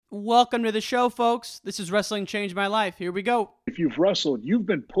Welcome to the show, folks. This is Wrestling Changed My Life. Here we go. If you've wrestled, you've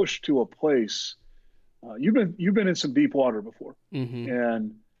been pushed to a place. You've been in some deep water before,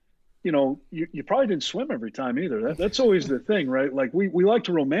 and you probably didn't swim every time either. That's always the thing, right? Like we like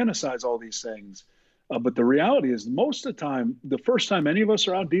to romanticize all these things, but the reality is, most of the time, the first time any of us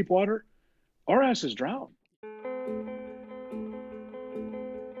are out deep water, our ass is drowned.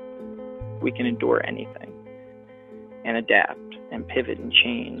 We can endure anything and adapt and pivot and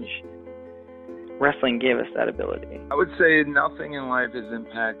change. Wrestling gave us that ability. I would say nothing in life has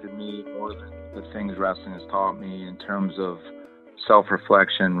impacted me more than the things wrestling has taught me in terms of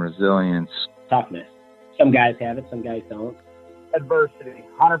self-reflection, resilience. Toughness. Some guys have it, some guys don't. Adversity,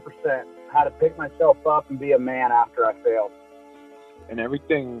 100%. How to pick myself up and be a man after I failed. And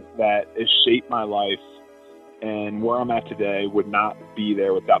everything that has shaped my life and where I'm at today would not be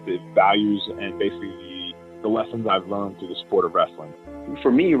there without the values and basically the lessons I've learned through the sport of wrestling. For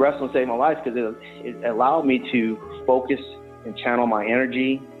me, wrestling saved my life because it allowed me to focus and channel my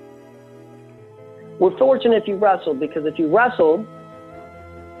energy. We're fortunate if you wrestled, because if you wrestled,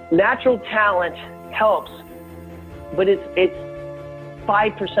 natural talent helps, but it's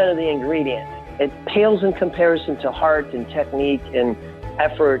 5% of the ingredient. It pales in comparison to heart and technique and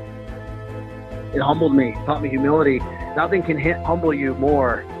effort. It humbled me, taught me humility. Nothing can humble you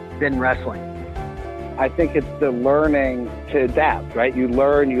more than wrestling. I think it's the learning to adapt, right? You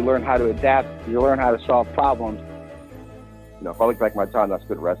learn how to adapt, you learn how to solve problems. You know, if I look back at my time I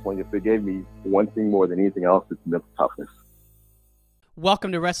spent wrestling, if they gave me one thing more than anything else, it's mental toughness.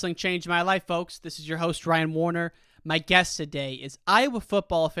 Welcome to Wrestling Changed My Life, folks. This is your host, Ryan Warner. My guest today is Iowa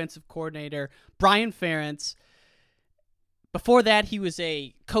football offensive coordinator Brian Ferentz. Before that, he was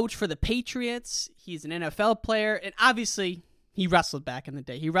a coach for the Patriots. He's an NFL player, and obviously, he wrestled back in the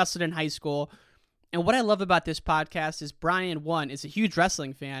day. He wrestled in high school. And what I love about this podcast is Brian, one, is a huge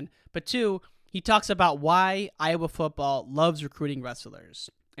wrestling fan, but two, he talks about why Iowa football loves recruiting wrestlers.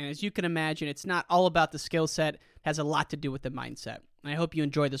 And as you can imagine, it's not all about the skill set. It has a lot to do with the mindset. And I hope you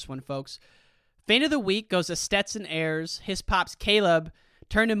enjoy this one, folks. Fan of the week goes to Stetson Ayers. His pops, Caleb,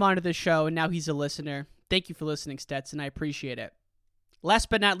 turned him onto the show, and now he's a listener. Thank you for listening, Stetson. I appreciate it. Last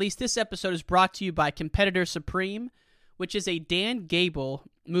but not least, this episode is brought to you by Competitor Supreme, which is a Dan Gable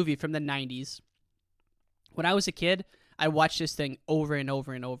movie from the 90s. When I was a kid, I watched this thing over and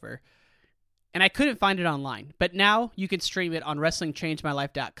over and over, and I couldn't find it online. But now you can stream it on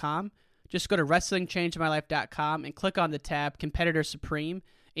WrestlingChangeMyLife.com. Just go to WrestlingChangeMyLife.com and click on the tab Competitor Supreme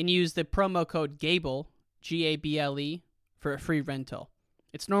and use the promo code GABLE, G-A-B-L-E, for a free rental.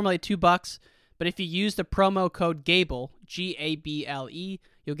 It's normally $2, but if you use the promo code GABLE, G-A-B-L-E,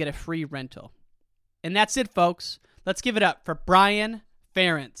 you'll get a free rental. And that's it, folks. Let's give it up for Brian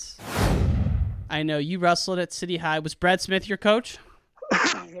Ferentz. I know you wrestled at City High. Was Brad Smith your coach?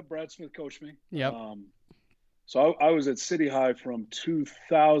 Brad Smith coached me. Yep. So I was at City High from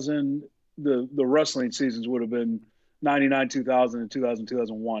 2000. The wrestling seasons would have been 99, 2000, and 2000,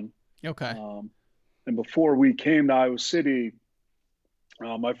 2001. Okay. And before we came to Iowa City,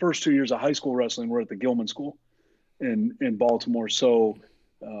 my first 2 years of high school wrestling were at the Gilman School in Baltimore. So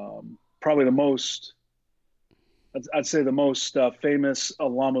probably the most, I'd say the most famous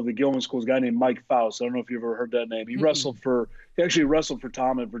alum of the Gilman School is a guy named Mike Faust. I don't know if you've ever heard that name. He actually wrestled for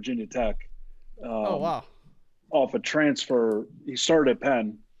Tom at Virginia Tech. Oh, wow. Off a transfer. He started at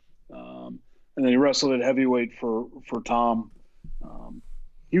Penn, and then he wrestled at heavyweight for Tom.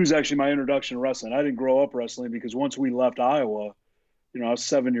 He was actually my introduction to wrestling. I didn't grow up wrestling because once we left Iowa, I was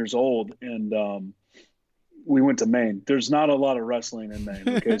 7 years old, and we went to Maine. There's not a lot of wrestling in Maine.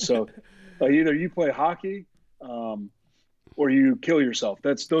 Okay, so either you play hockey or you kill yourself.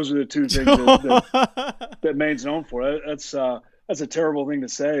 Those are the two things that Maine's known for. That's a terrible thing to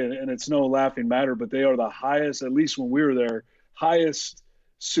say, and it's no laughing matter, but they are the highest, at least when we were there, highest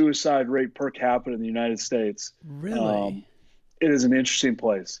suicide rate per capita in the United States. Really? It is an interesting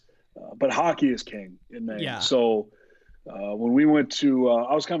place. But hockey is king in Maine. Yeah. So when we went to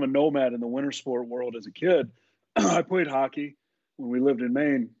I was kind of a nomad in the winter sport world as a kid. I played hockey when we lived in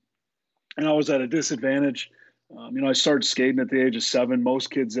Maine, and I was at a disadvantage. I started skating at the age of 7.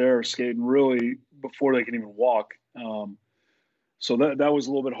 Most kids there are skating really before they can even walk. So that was a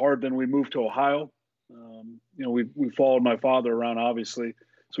little bit hard. Then we moved to Ohio. We followed my father around, obviously.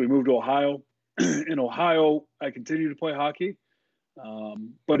 So we moved to Ohio. In Ohio, I continued to play hockey,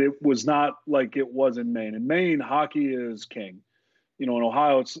 but it was not like it was in Maine. In Maine, hockey is king. In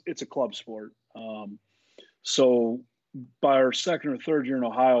Ohio, it's a club sport. So by our second or third year in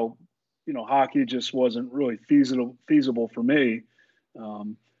Ohio, hockey just wasn't really feasible for me.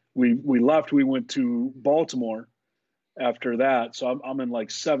 We left. We went to Baltimore, after that. So I'm in like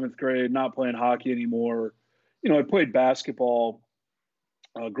 7th grade, not playing hockey anymore. I played basketball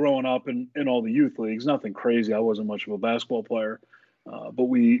growing up in all the youth leagues. Nothing crazy. I wasn't much of a basketball player. But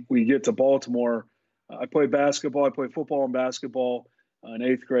we get to Baltimore. I played basketball. I played football and basketball in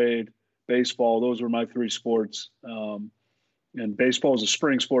 8th grade. Baseball. Those were my 3 sports. And baseball is a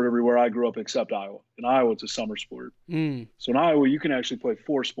spring sport everywhere I grew up except Iowa. In Iowa, it's a summer sport. So in Iowa, you can actually play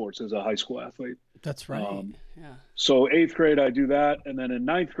 4 sports as a high school athlete. That's right. Yeah. So 8th grade, I do that. And then in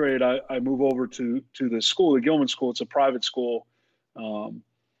 9th grade, I move over to the school, the Gilman School. It's a private school.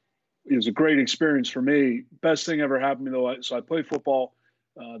 It was a great experience for me. Best thing ever happened to me, though. So I played football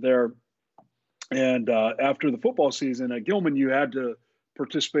there. And after the football season at Gilman, you had to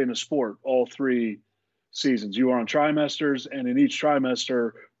participate in a sport all 3 seasons. You were on trimesters, and in each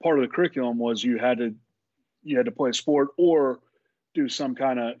trimester, part of the curriculum was you had to play a sport or do some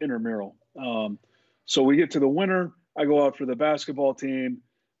kind of intramural. So we get to the winter. I go out for the basketball team,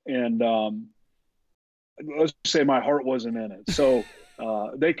 and let's say my heart wasn't in it. So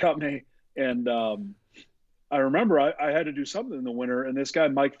they cut me, and I remember I had to do something in the winter. And this guy,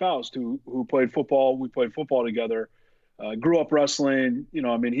 Mike Faust, who played football, we played football together. Grew up wrestling.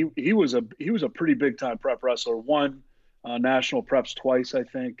 He was a pretty big time prep wrestler. Won national preps twice, I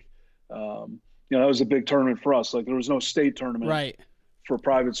think. That was a big tournament for us. Like, there was no state tournament for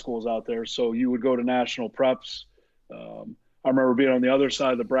private schools out there, so you would go to national preps. I remember being on the other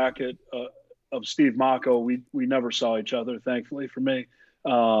side of the bracket of Steve Mocco. We never saw each other, thankfully for me.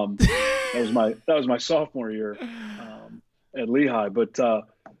 That was my sophomore year at Lehigh,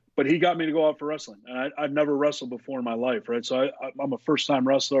 but he got me to go out for wrestling, and I'd never wrestled before in my life, right? So I'm a first-time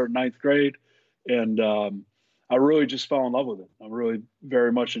wrestler in 9th grade, and I really just fell in love with it. I really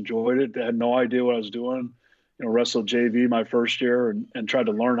very much enjoyed it. I had no idea what I was doing. Wrestled JV my first year and tried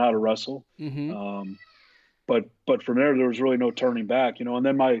to learn how to wrestle. But from there was really no turning back, And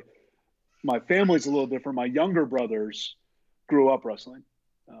then my family's a little different. My younger brothers grew up wrestling.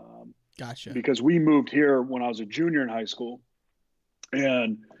 Gotcha. Because we moved here when I was a junior in high school,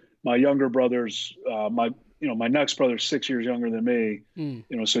 and my younger brothers, my next brother's 6 years younger than me,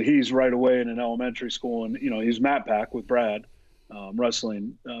 so he's right away in an elementary school, and he's Mat Pack with Brad,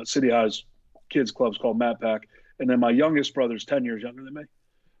 wrestling. City High's kids club's called Mat Pack, and then my youngest brother's 10 years younger than me,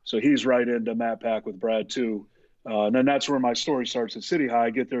 so he's right into Mat Pack with Brad too. And then that's where my story starts at City High. I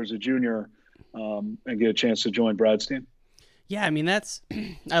get there as a junior, and get a chance to join Brad's team. Yeah, that's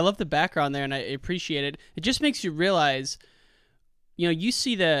I love the background there, and I appreciate it. It just makes you realize, you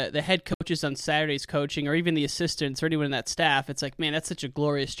see the head coaches on Saturdays coaching, or even the assistants or anyone in that staff. It's like, man, that's such a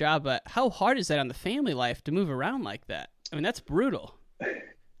glorious job. But how hard is that on the family life to move around like that? That's brutal.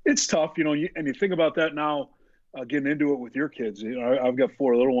 It's tough, and you think about that now, getting into it with your kids. I've got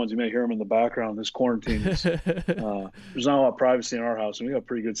 4 little ones. You may hear them in the background. This quarantine there's not a lot of privacy in our house, and we have a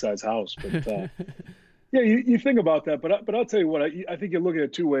pretty good sized house. But yeah, you think about that. But I'll tell you what, I think you look at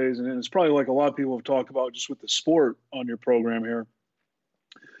it 2 ways, and it's probably like a lot of people have talked about just with the sport on your program here.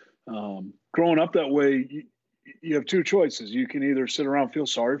 Growing up that way, you have 2 choices. You can either sit around, feel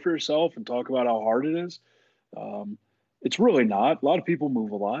sorry for yourself, and talk about how hard it is. It's really not. A lot of people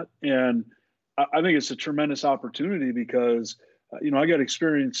move a lot, and I think it's a tremendous opportunity because I got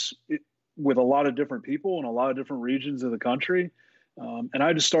experience with a lot of different people in a lot of different regions of the country, and I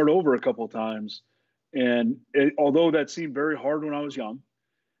had to start over a couple of times. And although that seemed very hard when I was young,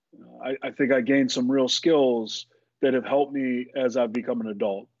 I think I gained some real skills that have helped me as I've become an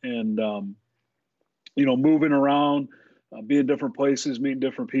adult. And moving around, being different places, meeting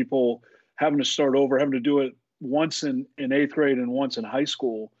different people, having to start over, having to do it once in 8th grade and once in high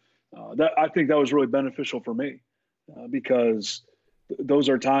school. I think that was really beneficial for me because those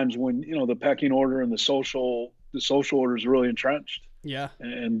are times when the pecking order and the social order is really entrenched. Yeah,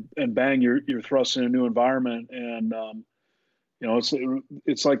 and bang, you're thrust in a new environment, and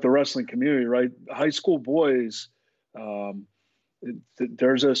it's like the wrestling community, right? High school boys,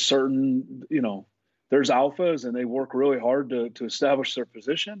 there's a certain there's alphas, and they work really hard to establish their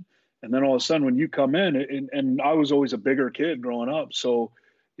position, and then all of a sudden when you come in, and I was always a bigger kid growing up, so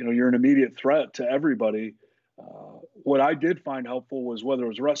you're an immediate threat to everybody. What I did find helpful was whether it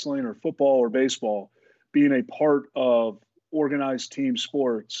was wrestling or football or baseball, being a part of organized team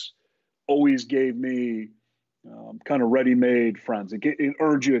sports always gave me kind of ready-made friends. It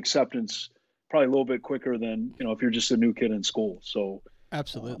earned you acceptance probably a little bit quicker than if you're just a new kid in school. So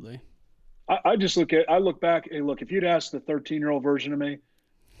absolutely, I look back. Hey, look, if you'd asked the 13-year-old version of me,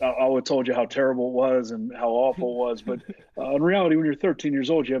 I would have told you how terrible it was and how awful it was. But in reality, when you're 13 years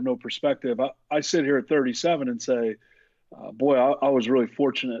old, you have no perspective. I sit here at 37 and say, boy, I was really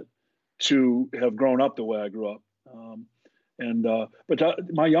fortunate to have grown up the way I grew up. But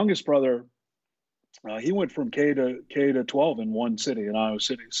my youngest brother, he went from K to 12 in one city, in Iowa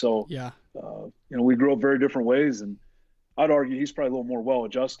City. So, we grew up very different ways, and I'd argue he's probably a little more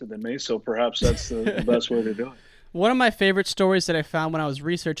well-adjusted than me. So perhaps that's the best way to do it. One of my favorite stories that I found when I was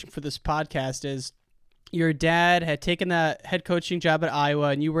researching for this podcast is your dad had taken the head coaching job at Iowa,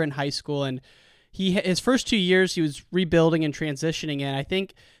 and you were in high school, and his first 2 years he was rebuilding and transitioning, and I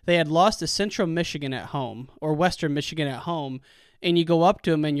think they had lost to Central Michigan at home or Western Michigan at home, and you go up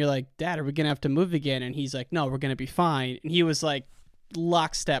to him and you're like, Dad, are we going to have to move again? And he's like, no, we're going to be fine. And he was like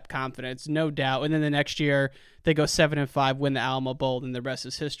lockstep confidence, no doubt. And then the next year they go 7-5, win the Alamo Bowl, and the rest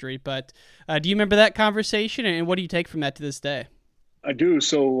is history. But do you remember that conversation, and what do you take from that to this day? I do.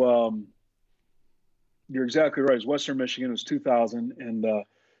 So you're exactly right. It was Western Michigan. It was 2000, and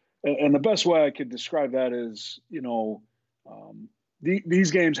the best way I could describe that is,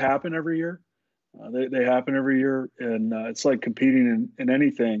 these games happen every year. They happen every year, and it's like competing in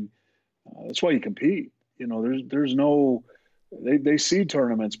anything. That's why you compete. There's no they seed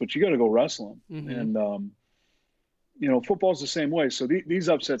tournaments, but you got to go wrestle them. Mm-hmm. And football's the same way. So these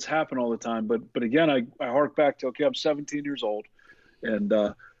upsets happen all the time. But again, I hark back to, okay, I'm 17 years old, and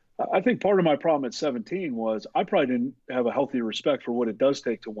I think part of my problem at 17 was I probably didn't have a healthy respect for what it does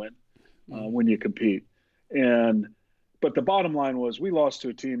take to win when you compete. But the bottom line was we lost to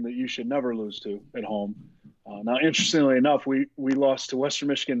a team that you should never lose to at home. Now, interestingly enough, we lost to Western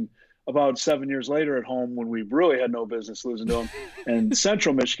Michigan about 7 years later at home when we really had no business losing to them. And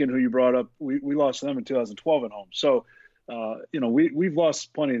Central Michigan, who you brought up, we lost to them in 2012 at home. So, we've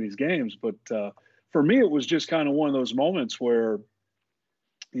lost plenty of these games. But for me, it was just kind of one of those moments where,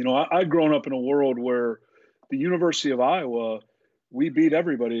 I'd grown up in a world where the University of Iowa, we beat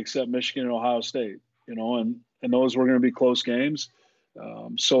everybody except Michigan and Ohio State, and those were going to be close games.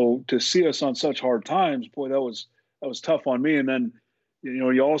 So to see us on such hard times, boy, that was tough on me. And then, you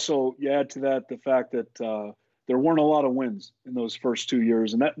add to that the fact that there weren't a lot of wins in those first 2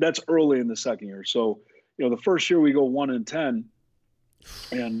 years, and that's early in the second year. So, the first year we go 1-10,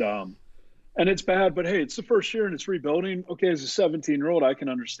 and it's bad, but hey, it's the first year and it's rebuilding. Okay, as a 17-year-old, I can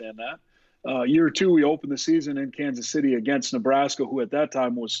understand that. Year two, we opened the season in Kansas City against Nebraska, who at that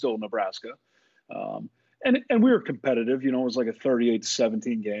time was still Nebraska. And we were competitive, it was like a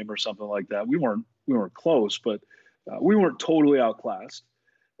 38-17 game or something like that. We weren't close, but we weren't totally outclassed.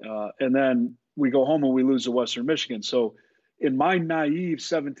 And then we go home and we lose to Western Michigan. So in my naive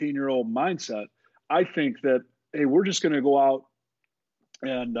 17-year-old mindset, I think that, hey, we're just going to go out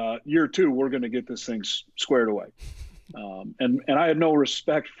and year two, we're going to get this thing squared away. And I had no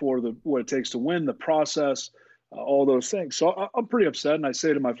respect for what it takes to win, the process, all those things. So I'm pretty upset. And I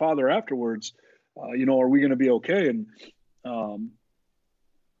say to my father afterwards, are we going to be okay? And,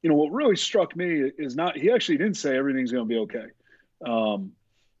 what really struck me is he actually didn't say everything's going to be okay.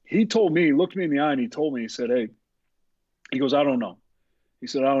 He told me, looked me in the eye and he told me, he said, hey, he goes, I don't know. He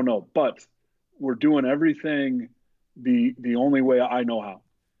said, I don't know, but we're doing everything the only way I know how.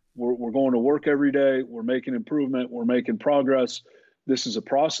 We're going to work every day. We're making improvement. We're making progress. This is a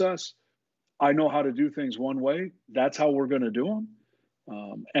process. I know how to do things one way. That's how we're going to do them.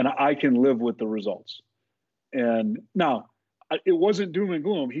 And I can live with the results. And now it wasn't doom and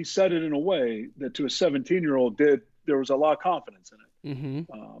gloom. He said it in a way that to a 17-year-old there was a lot of confidence in it.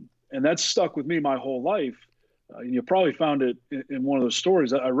 Mm-hmm. And that's stuck with me my whole life. You probably found it in one of those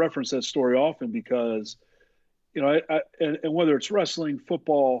stories. I reference that story often because, and whether it's wrestling,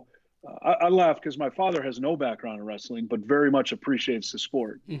 football, I laugh because my father has no background in wrestling, but very much appreciates the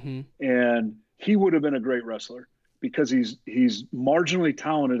sport. Mm-hmm. And he would have been a great wrestler because he's marginally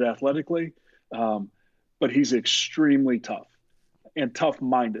talented athletically, but he's extremely tough and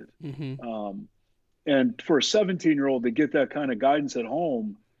tough-minded. Mm-hmm. And for a 17-year-old to get that kind of guidance at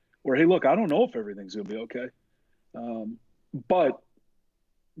home where, hey, look, I don't know if everything's going to be okay. But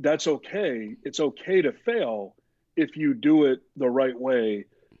that's okay. It's okay to fail if you do it the right way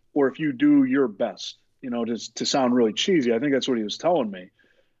or if you do your best, to sound really cheesy. I think that's what he was telling me.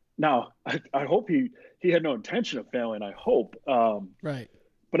 Now, I hope he had no intention of failing, I hope. Right.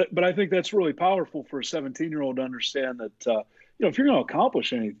 But I think that's really powerful for a 17-year-old to understand that, if you're going to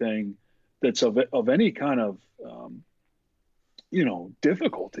accomplish anything that's of any kind of,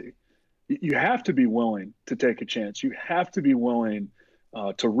 difficulty, you have to be willing to take a chance. You have to be willing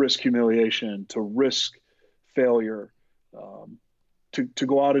to risk humiliation, to risk failure, to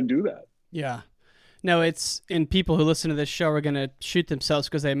go out and do that. Yeah. No, and people who listen to this show are going to shoot themselves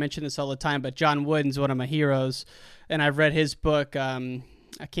because they mention this all the time, but John Wooden's one of my heroes, and I've read his book.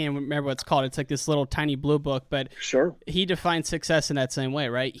 I can't remember what it's called. It's like this little tiny blue book, but sure, he defines success in that same way,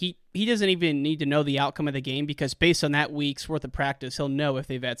 right? he doesn't even need to know the outcome of the game, because based on that week's worth of practice, he'll know if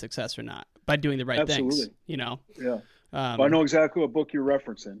they've had success or not by doing the right things. You know? Yeah. I know exactly what book you're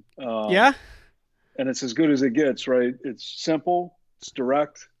referencing. Yeah. And it's as good as it gets, right? It's simple, it's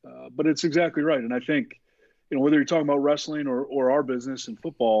direct, but it's exactly right. And I think, you know, whether you're talking about wrestling or our business and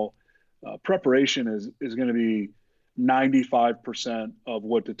football, preparation is going to be 95% of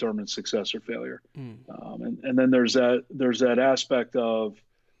what determines success or failure. And then there's that aspect of,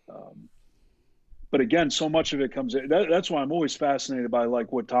 but again, so much of it comes in. That's why I'm always fascinated by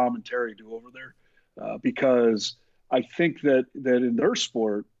like what Tom and Terry do over there, because I think that in their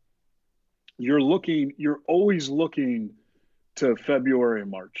sport, you're always looking to February and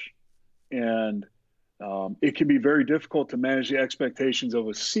March, and it can be very difficult to manage the expectations of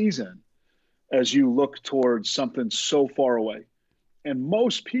a season as you look towards something so far away. And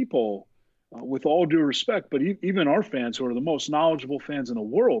most people, with all due respect, but even our fans, who are the most knowledgeable fans in the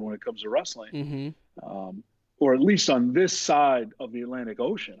world when it comes to wrestling, or at least on this side of the Atlantic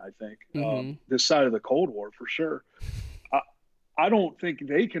Ocean, I think, this side of the Cold War for sure, I don't think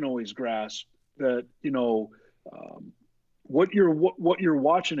they can always grasp that, you know, what you're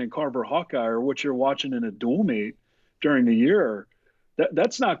watching in Carver Hawkeye or what you're watching in a dual meet during the year,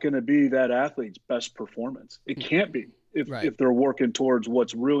 that's not going to be that athlete's best performance. It can't be if they're working towards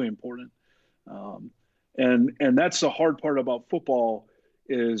what's really important. And that's the hard part about football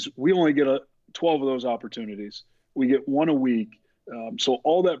is we only get 12 of those opportunities. We get one a week. So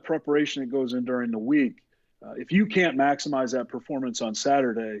all that preparation that goes in during the week, if you can't maximize that performance on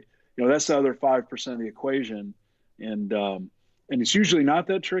Saturday, you know, that's the other 5% of the equation. And it's usually not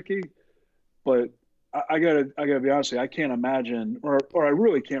that tricky, but I gotta be honest with you, I can't imagine, or I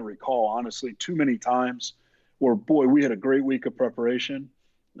really can't recall, honestly, too many times where, boy, we had a great week of preparation,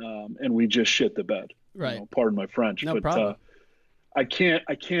 and we just shit the bed. Right. You know, pardon my French, no but problem. I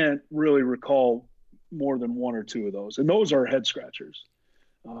can't really recall more than one or two of those, and those are head scratchers.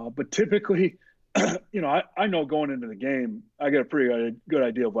 But typically, you know, I know going into the game, I got a pretty good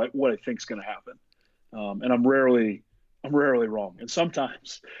idea of what I think is going to happen, and I'm rarely wrong. And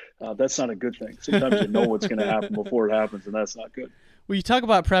sometimes that's not a good thing. Sometimes you know what's going to happen before it happens, and that's not good. Well, you talk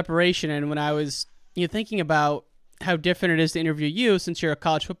about preparation, and when I was thinking about how different it is to interview you, since you're a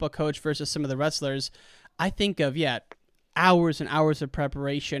college football coach versus some of the wrestlers, I think of, hours and hours of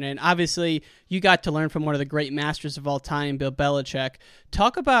preparation. And obviously, you got to learn from one of the great masters of all time, Bill Belichick.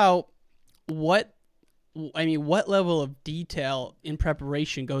 Talk about what level of detail in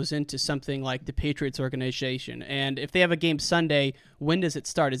preparation goes into something like the Patriots organization? And if they have a game Sunday, when does it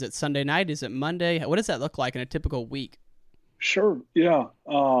start? Is it Sunday night? Is it Monday? What does that look like in a typical week? Sure. Yeah.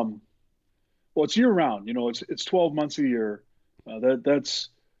 Well, it's year round, you know, it's 12 months a year.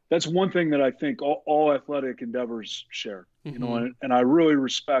 That's one thing that I think all athletic endeavors share, you know, and I really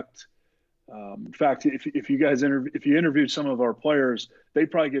respect, in fact, if you interviewed some of our players, they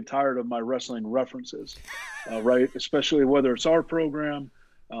probably get tired of my wrestling references, right? Especially whether it's our program,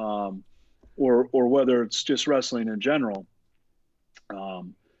 or whether it's just wrestling in general.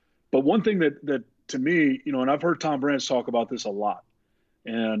 But one thing that to me, you know, and I've heard Tom Brands talk about this a lot,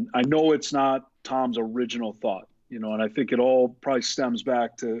 and I know it's not Tom's original thought, you know, and I think it all probably stems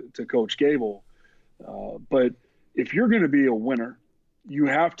back to Coach Gable. But if you're going to be a winner, you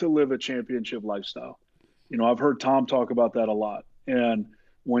have to live a championship lifestyle. You know, I've heard Tom talk about that a lot. And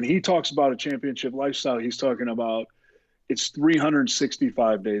when he talks about a championship lifestyle, he's talking about it's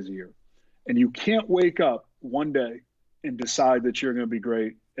 365 days a year. And you can't wake up one day and decide that you're going to be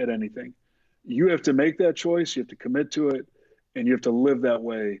great at anything. You have to make that choice. You have to commit to it. And you have to live that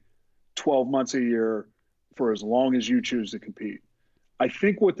way 12 months a year for as long as you choose to compete. I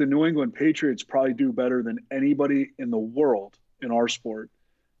think what the New England Patriots probably do better than anybody in the world in our sport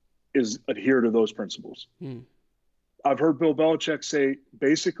is adhere to those principles. I've heard Bill Belichick say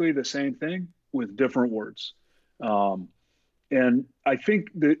basically the same thing with different words. And I think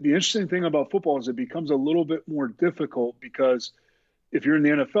the interesting thing about football is it becomes a little bit more difficult because if you're in the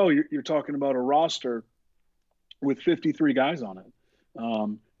NFL, you're talking about a roster with 53 guys on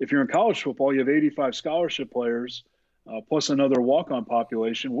it. If you're in college football, you have 85 scholarship players, plus another walk-on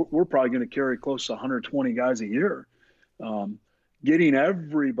population. We're probably going to carry close to 120 guys a year. Getting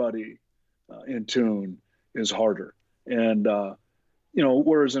everybody in tune is harder. And, you know,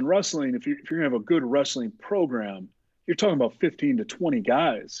 whereas in wrestling, if you're going to have a good wrestling program, you're talking about 15 to 20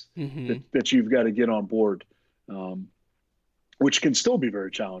 guys that you've got to get on board, which can still be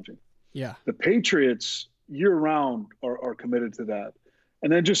very challenging. Yeah. The Patriots year-round are committed to that.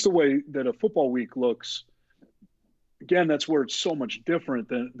 And then just the way that a football week looks, again, that's where it's so much different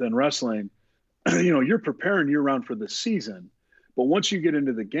than wrestling. You know, you're preparing year-round for the season. But But once you get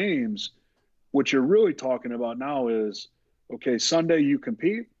into the games, what you're really talking about now is, okay, Sunday you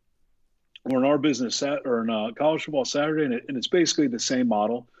compete, or in our business, or in college football Saturday, and it's basically the same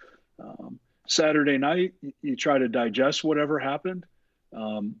model. Saturday night, you try to digest whatever happened.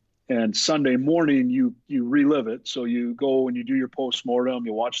 And Sunday morning, you relive it. So you go and you do your postmortem,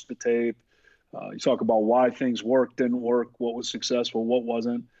 you watch the tape, you talk about why things worked, didn't work, what was successful, what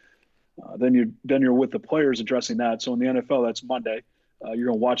wasn't. Then you're with the players addressing that. So in the NFL, that's Monday. You're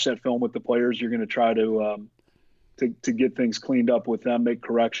going to watch that film with the players. You're going to try to get things cleaned up with them, make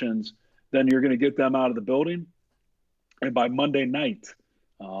corrections. Then you're going to get them out of the building. And by Monday night,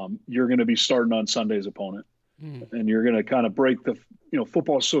 you're going to be starting on Sunday's opponent. And you're going to kind of break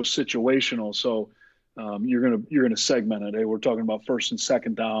football is so situational. So you're going to segment it. Hey, we're talking about first and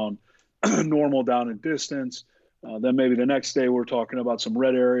second down, normal down and distance. Then maybe the next day we're talking about some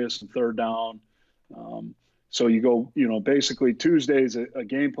red areas, some third down. So you go, basically Tuesday is a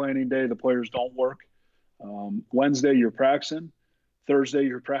game planning day. The players don't work. Wednesday you're practicing. Thursday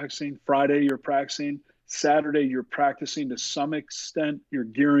you're practicing. Friday you're practicing. Saturday you're practicing to some extent. You're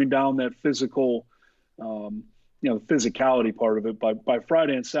gearing down that physical, the physicality part of it. By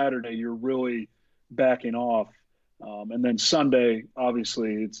Friday and Saturday you're really backing off. And then Sunday,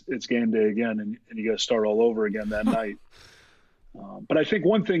 obviously, it's game day again, and you got to start all over again that night. But I think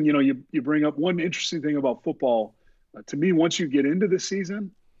one thing, you bring up one interesting thing about football. To me, once you get into the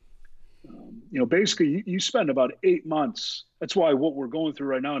season, basically you spend about 8 months. That's why what we're going through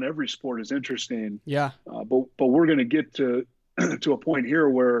right now in every sport is interesting. Yeah. But we're going to get to a point here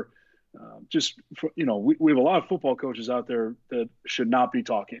where we have a lot of football coaches out there that should not be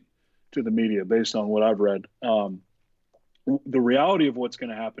talking to the media based on what I've read. The reality of what's going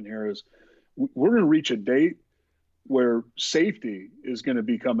to happen here is we're going to reach a date where safety is going to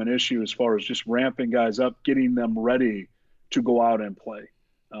become an issue as far as just ramping guys up, getting them ready to go out and play.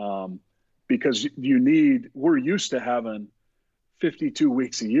 Because we're used to having 52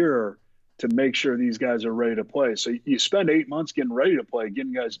 weeks a year to make sure these guys are ready to play. So you spend 8 months getting ready to play,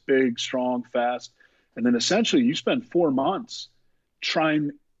 getting guys big, strong, fast. And then essentially you spend 4 months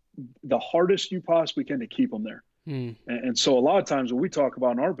trying the hardest you possibly can to keep them there. And so a lot of times when we talk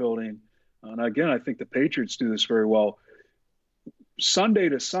about in our building, and again, I think the Patriots do this very well, Sunday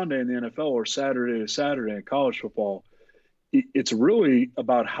to Sunday in the NFL or Saturday to Saturday in college football, it's really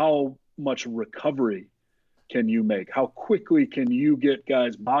about how much recovery can you make? How quickly can you get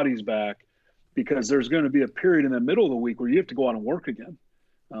guys' bodies back? Because there's going to be a period in the middle of the week where you have to go out and work again.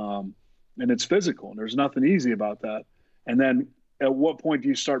 And it's physical, and there's nothing easy about that. And then at what point do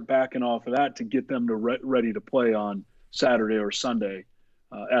you start backing off of that to get them to ready to play on Saturday or Sunday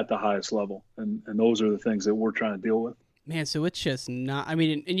at the highest level? And those are the things that we're trying to deal with. Man, so it's just not – I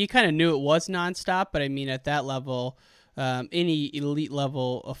mean, and you kind of knew it was nonstop, but I mean at that level, any elite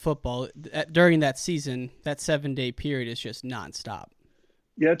level of football, during that season, that 7-day period is just nonstop.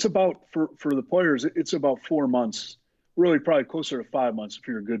 Yeah, it's about – for the players, it's about 4 months, really probably closer to 5 months if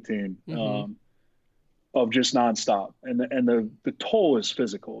you're a good team. Of just nonstop, and the toll is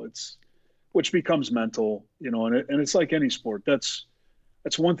physical. Which becomes mental, and it's like any sport. That's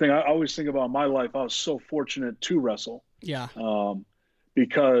one thing I always think about in my life. I was so fortunate to wrestle. Yeah.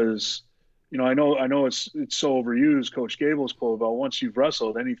 Because I know it's so overused. Coach Gable's quote about once you've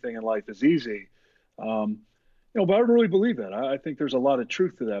wrestled, anything in life is easy. But I really believe that. I think there's a lot of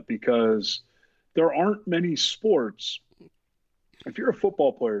truth to that because there aren't many sports. If you're a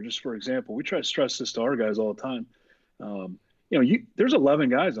football player, just for example, we try to stress this to our guys all the time. There's 11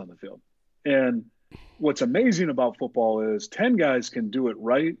 guys on the field. And what's amazing about football is 10 guys can do it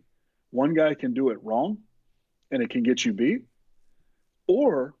right. 1 guy can do it wrong, and it can get you beat.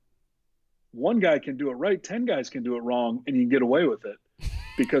 Or 1 guy can do it right, 10 guys can do it wrong, and you can get away with it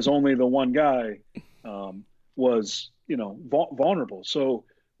because only the 1 guy was, vulnerable. So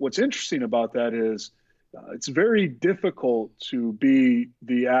what's interesting about that is it's very difficult to be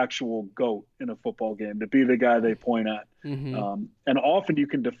the actual GOAT in a football game, to be the guy they point at. And often you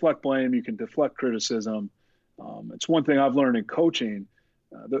can deflect blame, you can deflect criticism. It's one thing I've learned in coaching.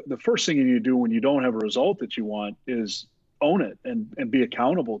 The first thing you need to do when you don't have a result that you want is own it and be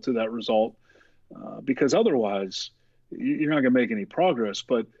accountable to that result, because otherwise you're not going to make any progress.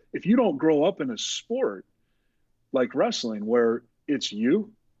 But if you don't grow up in a sport like wrestling where it's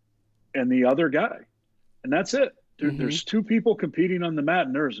you and the other guy, and that's it. There's 2 people competing on the mat,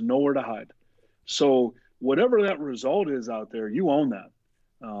 and there's nowhere to hide. So whatever that result is out there, you own that.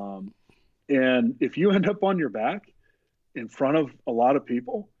 And if you end up on your back in front of a lot of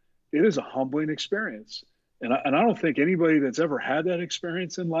people, it is a humbling experience. And I don't think anybody that's ever had that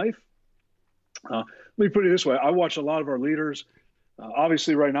experience in life, let me put it this way. I watch a lot of our leaders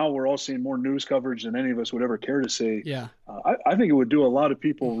Obviously, right now we're all seeing more news coverage than any of us would ever care to see. Yeah. I think it would do a lot of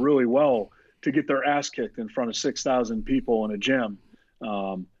people really well to get their ass kicked in front of 6,000 people in a gym.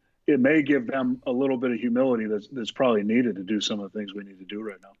 It may give them a little bit of humility that's probably needed to do some of the things we need to do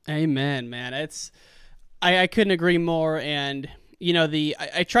right now. Amen, man. I couldn't agree more. And,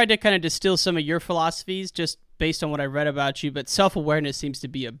 I tried to kind of distill some of your philosophies just based on what I read about you, but self-awareness seems to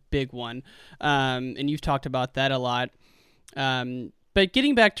be a big one. And you've talked about that a lot. But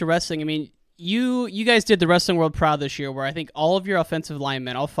getting back to wrestling, I mean, you guys did the Wrestling World Proud this year, where I think all of your offensive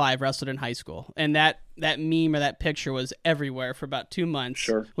linemen, all 5, wrestled in high school, and that meme or that picture was everywhere for about 2 months,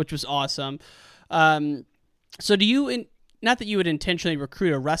 sure, which was awesome. So do you? Not that you would intentionally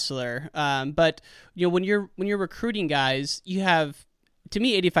recruit a wrestler, but when you're recruiting guys, you have. To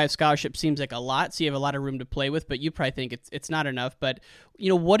me, 85 scholarships seems like a lot, so you have a lot of room to play with, but you probably think it's not enough. But,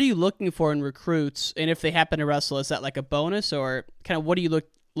 what are you looking for in recruits? And if they happen to wrestle, is that like a bonus, or kind of what do you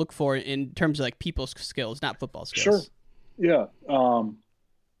look for in terms of like people's skills, not football skills? Sure. Yeah. Well,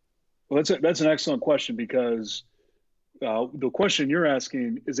 that's an excellent question, because the question you're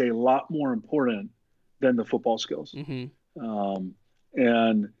asking is a lot more important than the football skills. Mm-hmm.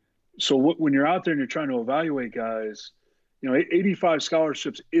 And so when you're out there and you're trying to evaluate guys, 85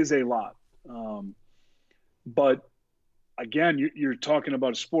 scholarships is a lot. But again, you're talking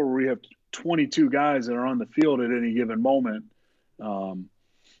about a sport where we have 22 guys that are on the field at any given moment.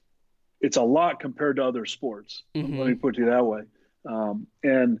 It's a lot compared to other sports. Mm-hmm. Let me put it that way.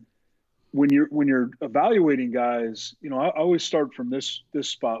 And when you're evaluating guys, I always start from this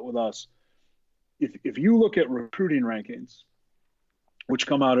spot with us. If you look at recruiting rankings, which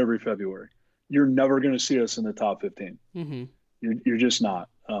come out every February, you're never going to see us in the top 15. Mm-hmm. You're just not.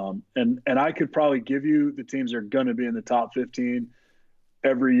 And I could probably give you the teams that are going to be in the top 15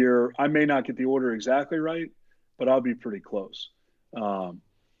 every year. I may not get the order exactly right, but I'll be pretty close.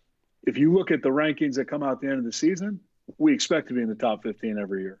 If you look at the rankings that come out at the end of the season, we expect to be in the top 15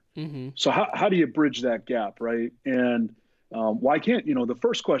 every year. Mm-hmm. So how do you bridge that gap, right? And why can't, the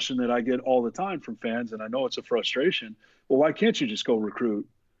first question that I get all the time from fans, and I know it's a frustration, well, why can't you just go recruit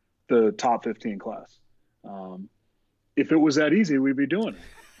the top 15 class? If it was that easy, we'd be doing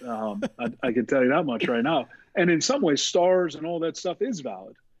it. I can tell you that much right now. And in some ways, stars and all that stuff is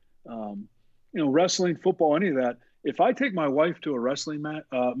valid. Wrestling, football, any of that. If I take my wife to a wrestling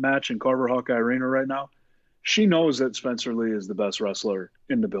match in Carver Hawkeye Arena right now, she knows that Spencer Lee is the best wrestler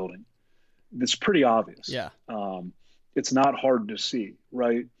in the building. It's pretty obvious. Yeah. It's not hard to see,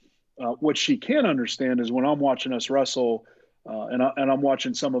 right? What she can't understand is when I'm watching us wrestle, and I'm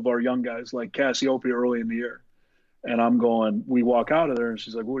watching some of our young guys like Cassiopeia early in the year, and we walk out of there, and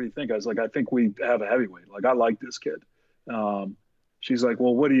she's like, "What do you think?" I was like, "I think we have a heavyweight. Like, I like this kid." She's like,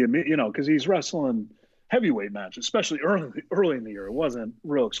 "Well, what do you mean?" Because he's wrestling heavyweight matches, especially early in the year. It wasn't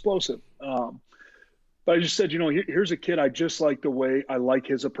real explosive. But I just said, here's a kid. I just like the way I like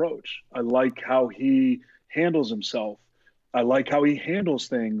his approach. I like how he handles himself. I like how he handles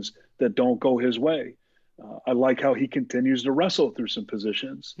things that don't go his way. I like how he continues to wrestle through some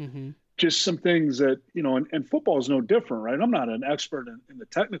positions. Mm-hmm. Just some things that, and football is no different, right? I'm not an expert in the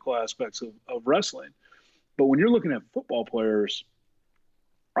technical aspects of wrestling. But when you're looking at football players,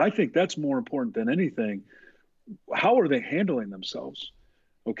 I think that's more important than anything. How are they handling themselves?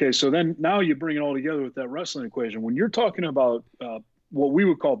 Okay, so then now you bring it all together with that wrestling equation. When you're talking about what we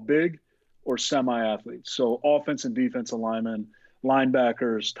would call big or semi-athletes, so offense and defensive linemen,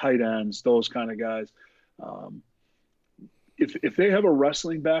 linebackers, tight ends, those kind of guys, if they have a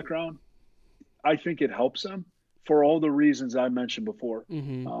wrestling background, I think it helps them for all the reasons I mentioned before.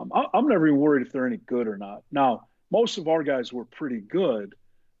 Mm-hmm. I'm never even worried if they're any good or not. Now, most of our guys were pretty good,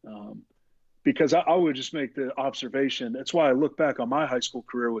 because I would just make the observation. That's why I look back on my high school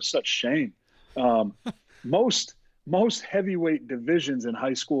career with such shame. Most heavyweight divisions in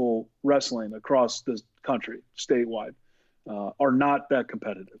high school wrestling across the country, statewide, are not that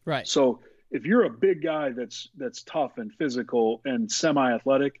competitive. Right. So if you're a big guy that's tough and physical and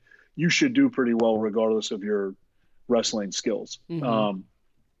semi-athletic, you should do pretty well regardless of your wrestling skills. Mm-hmm.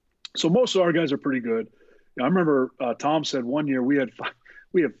 So most of our guys are pretty good. I remember Tom said one year we had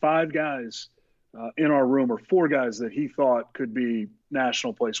 5 guys in our room, or 4 guys that he thought could be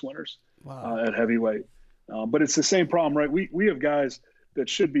national place winners. Wow. At heavyweight. But it's the same problem, right? We have guys that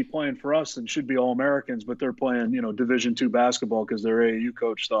should be playing for us and should be All-Americans, but they're playing, Division II basketball because their AAU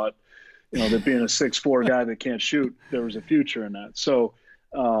coach thought, that being a 6'4" guy that can't shoot, there was a future in that. So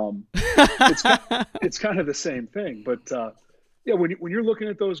it's kind of the same thing. But when you're looking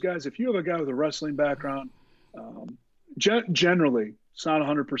at those guys, if you have a guy with a wrestling background, generally, it's not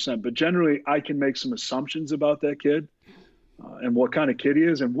 100%, but generally I can make some assumptions about that kid. and what kind of kid he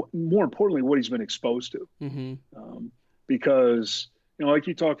is, and more importantly, what he's been exposed to. Mm-hmm. Because, like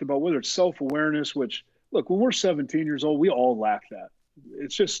you talked about, whether it's self-awareness, which, look, when we're 17 years old, we all lack that.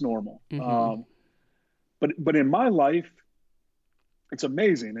 It's just normal. Mm-hmm. But in my life, it's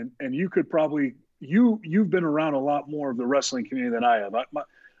amazing. And you could probably, you've been around a lot more of the wrestling community than I have.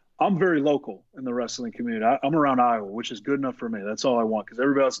 I'm very local in the wrestling community. I'm around Iowa, which is good enough for me. That's all I want, because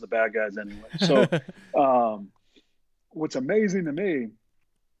everybody else is the bad guys anyway. So what's amazing to me,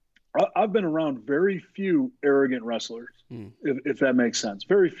 I've been around very few arrogant wrestlers, if that makes sense.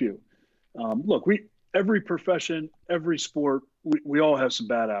 Very few. Look, every profession, every sport, we all have some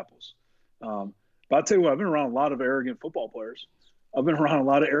bad apples. But I'll tell you what, I've been around a lot of arrogant football players. I've been around a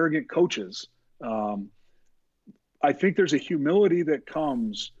lot of arrogant coaches. I think there's a humility that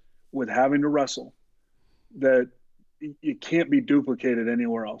comes with having to wrestle that it can't be duplicated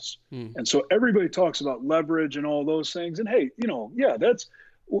anywhere else. And so everybody talks about leverage and all those things. And hey, that's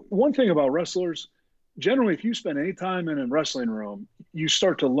one thing about wrestlers. Generally, if you spend any time in a wrestling room, you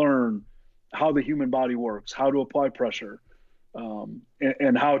start to learn how the human body works, how to apply pressure,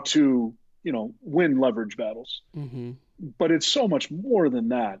 and how to, win leverage battles. Mm-hmm. But it's so much more than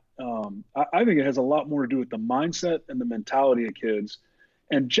that. I think it has a lot more to do with the mindset and the mentality of kids.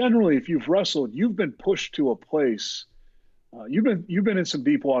 And generally, if you've wrestled, you've been pushed to a place. You've been in some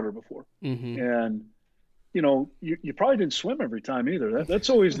deep water before, and you probably didn't swim every time either. That's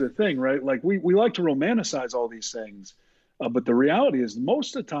always the thing, right? Like we like to romanticize all these things, but the reality is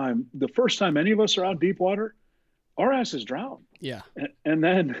most of the time, the first time any of us are out deep water, our ass is drowned. Yeah. And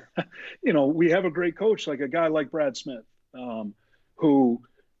then, we have a great coach, like a guy like Brad Smith, who,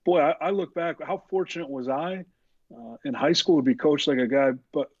 boy, I look back, how fortunate was I in high school to be coached like a guy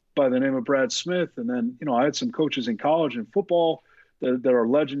by the name of Brad Smith. And then, I had some coaches in college and football that are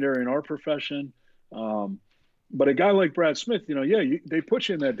legendary in our profession. But a guy like Brad Smith, they put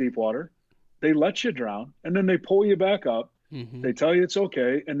you in that deep water, they let you drown, and then they pull you back up. Mm-hmm. They tell you it's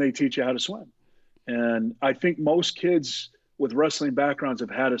okay, and they teach you how to swim. And I think most kids with wrestling backgrounds have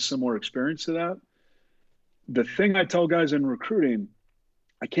had a similar experience to that. The thing I tell guys in recruiting,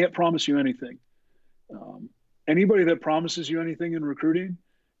 I can't promise you anything. Anybody that promises you anything in recruiting,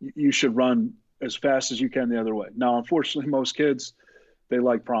 you should run as fast as you can the other way. Now, unfortunately, most kids, they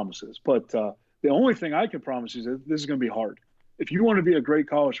like promises. But the only thing I can promise you is that this is going to be hard. If you want to be a great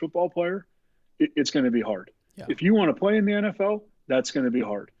college football player, it's going to be hard. Yeah. If you want to play in the NFL, that's going to be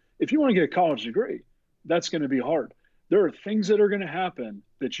hard. If you want to get a college degree, that's going to be hard. There are things that are going to happen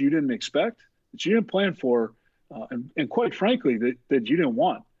that you didn't expect, that you didn't plan for, and quite frankly, that you didn't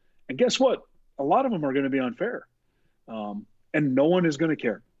want. And guess what? A lot of them are going to be unfair. And no one is going to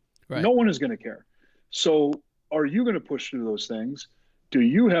care. Right. No one is going to care. So are you going to push through those things? Do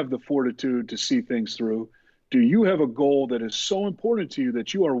you have the fortitude to see things through? Do you have a goal that is so important to you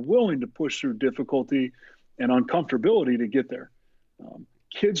that you are willing to push through difficulty and uncomfortability to get there?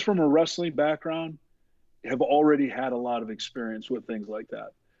 Kids from a wrestling background have already had a lot of experience with things like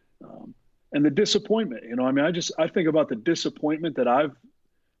that. And the disappointment, I think about the disappointment that I've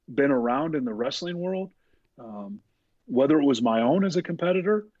been around in the wrestling world, whether it was my own as a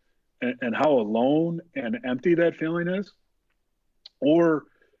competitor and how alone and empty that feeling is, or,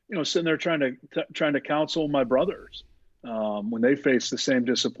 sitting there trying to counsel my brothers when they face the same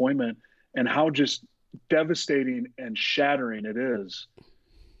disappointment, and how just devastating and shattering it is.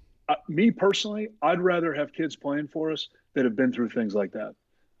 Me personally, I'd rather have kids playing for us that have been through things like that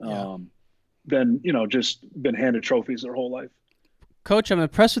than, just been handed trophies their whole life. Coach, I'm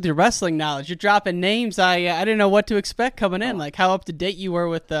impressed with your wrestling knowledge. You're dropping names I didn't know what to expect coming in, like how up to date you were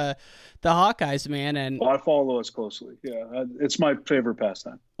with the Hawkeyes, man. And I follow us closely. Yeah, it's my favorite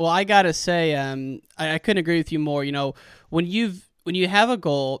pastime. Well, I gotta say, I couldn't agree with you more. When you have a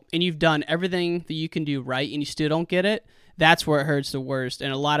goal and you've done everything that you can do right and you still don't get it, that's where it hurts the worst.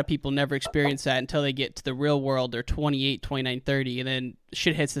 And a lot of people never experience that until they get to the real world. They're 28, 29, 30, and then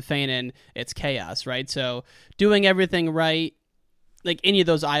shit hits the fan and it's chaos, right? So doing everything right, like any of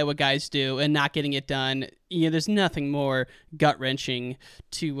those Iowa guys do, and not getting it done, there's nothing more gut-wrenching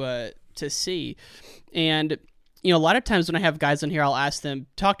to see. And, a lot of times when I have guys on here, I'll ask them,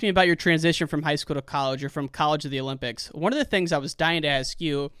 talk to me about your transition from high school to college or from college to the Olympics. One of the things I was dying to ask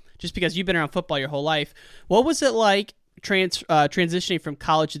you, just because you've been around football your whole life, what was it like transitioning from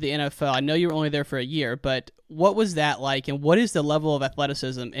college to the NFL? I know you were only there for a year, but what was that like, and what is the level of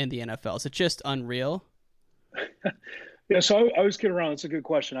athleticism in the NFL? Is it just unreal? Yeah, so I always kid around. It's a good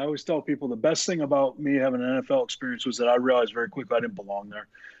question. I always tell people the best thing about me having an NFL experience was that I realized very quickly I didn't belong there.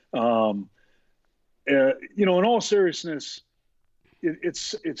 In all seriousness,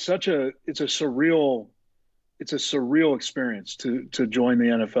 it's a surreal it's a surreal experience to join the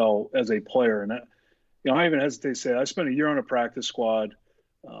NFL as a player. And I even hesitate to say it. I spent a year on a practice squad,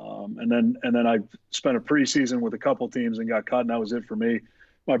 and then I spent a preseason with a couple teams and got cut, and that was it for me.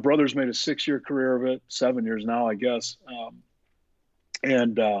 My brother's made a 6-year career of it, 7 years now, I guess.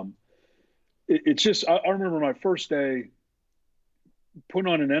 It's just, I remember my first day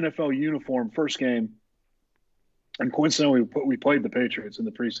putting on an NFL uniform, first game, and coincidentally we played the Patriots in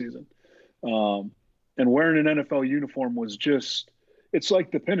the preseason. And wearing an NFL uniform was just, it's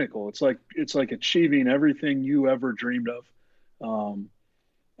like the pinnacle. It's like achieving everything you ever dreamed of.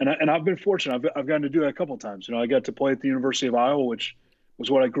 And I've been fortunate. I've gotten to do that a couple of times. I got to play at the University of Iowa, which was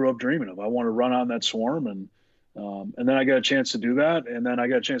what I grew up dreaming of. I want to run on that swarm, and then I got a chance to do that, and then I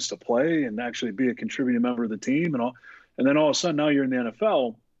got a chance to play and actually be a contributing member of the team, and then all of a sudden now you're in the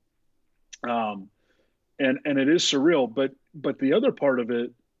NFL, and it is surreal. But the other part of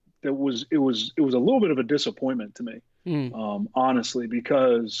it, it was a little bit of a disappointment to me, honestly,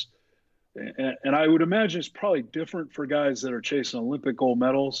 because, and I would imagine it's probably different for guys that are chasing Olympic gold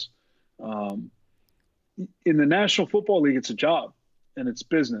medals. In the National Football League, it's a job and it's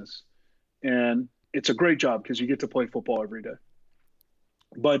business, and it's a great job because you get to play football every day.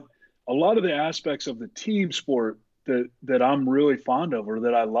 But a lot of the aspects of the team sport that I'm really fond of, or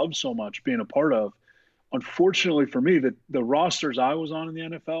that I love so much being a part of, unfortunately for me, the rosters I was on in the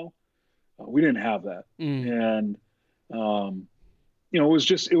NFL, we didn't have that. And,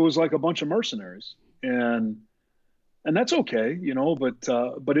 it was like a bunch of mercenaries, and that's okay,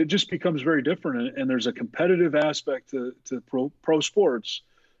 but it just becomes very different. And there's a competitive aspect to pro sports,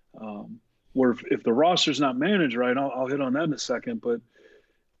 where if the roster's not managed right, I'll hit on that in a second, but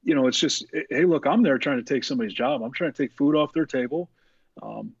it's just, hey, look, I'm there trying to take somebody's job. I'm trying to take food off their table.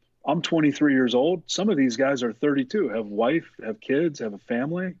 I'm 23 years old. Some of these guys are 32, have wife, have kids, have a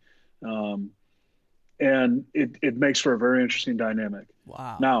family. And it makes for a very interesting dynamic.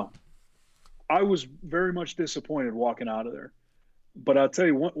 Wow. Now, I was very much disappointed walking out of there. But I'll tell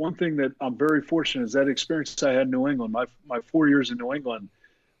you one thing that I'm very fortunate is that experience I had in New England, my 4 years in New England,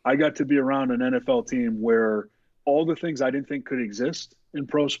 I got to be around an NFL team where all the things I didn't think could exist in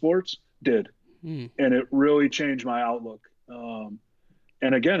pro sports did. And it really changed my outlook.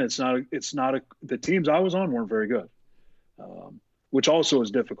 And again, the teams I was on weren't very good, which also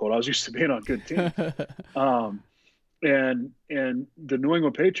is difficult. I was used to being on good teams. And the New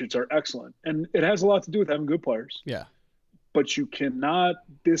England Patriots are excellent. And it has a lot to do with having good players. Yeah. But you cannot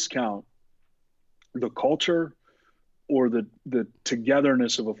discount the culture or the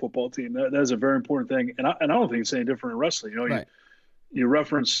togetherness of a football team. That is a very important thing. And I don't think it's any different in wrestling. Right. You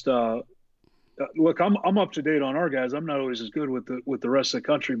referenced, look, I'm up to date on our guys. I'm not always as good with the rest of the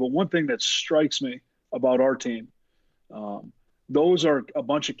country, but one thing that strikes me about our team, those are a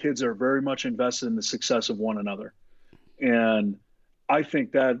bunch of kids that are very much invested in the success of one another. And I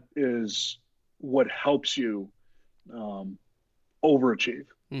think that is what helps you overachieve.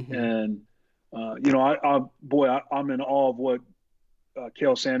 And, I'm in awe of what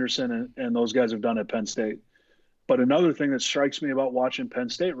Cale Sanderson and those guys have done at Penn State. But another thing that strikes me about watching Penn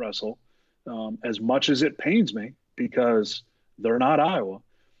State wrestle, as much as it pains me because they're not Iowa,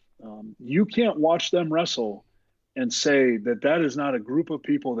 you can't watch them wrestle and say that is not a group of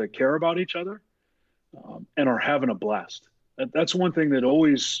people that care about each other and are having a blast. That's one thing that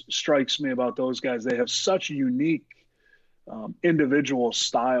always strikes me about those guys. They have such unique individual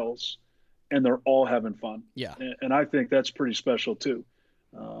styles, and they're all having fun. Yeah. And I think that's pretty special too.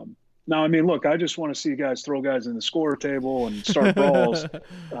 Now, I mean, look, I just want to see guys throw guys in the score table and start brawls.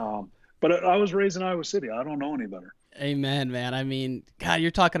 But I was raised in Iowa City. I don't know any better. Amen, man. I mean, God, you're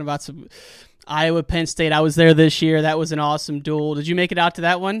talking about some Iowa, Penn State. I was there this year. That was an awesome duel. Did you make it out to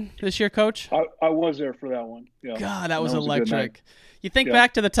that one this year, Coach? I was there for that one. Yeah. God, that was electric. You think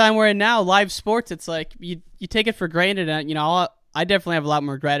back to the time we're in now, live sports, it's like you take it for granted. And, I definitely have a lot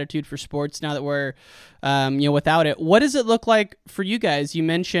more gratitude for sports now that we're, without it. What does it look like for you guys? You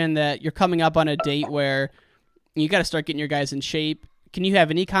mentioned that you're coming up on a date where you got to start getting your guys in shape. Can you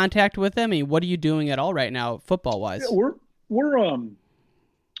have any contact with them? I mean, what are you doing at all right now, football wise? Yeah,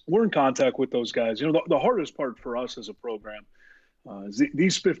 we're in contact with those guys. The hardest part for us as a program is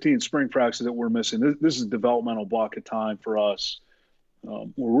these 15 spring practices that we're missing. This is a developmental block of time for us, where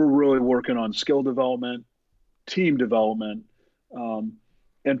we're really working on skill development, team development,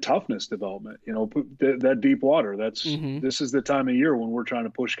 and toughness development. That deep water. This is the time of year when we're trying to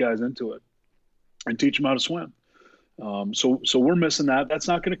push guys into it and teach them how to swim. So we're missing that. That's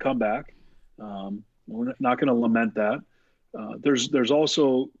not going to come back. We're not going to lament that. There's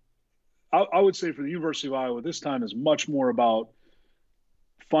also, I would say for the University of Iowa, this time is much more about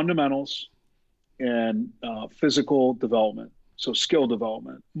fundamentals and physical development. So skill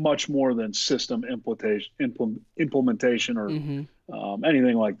development, much more than system implementation or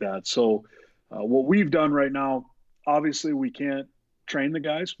anything like that. So what we've done right now, obviously we can't train the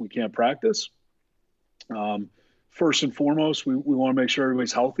guys. We can't practice. First and foremost, we want to make sure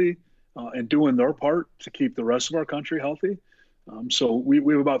everybody's healthy and doing their part to keep the rest of our country healthy. So we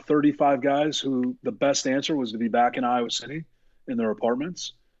have about 35 guys who the best answer was to be back in Iowa City in their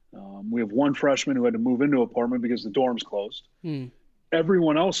apartments. We have one freshman who had to move into an apartment because the dorms closed.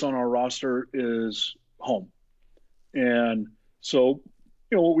 Everyone else on our roster is home. And so,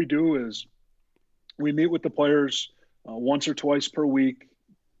 what we do is we meet with the players once or twice per week,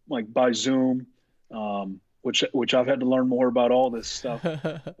 like by Zoom, which I've had to learn more about all this stuff.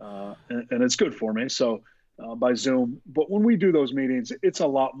 And it's good for me. So by Zoom. But when we do those meetings, it's a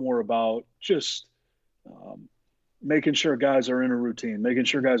lot more about just making sure guys are in a routine, making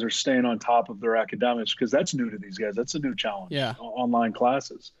sure guys are staying on top of their academics, because that's new to these guys. That's a new challenge, online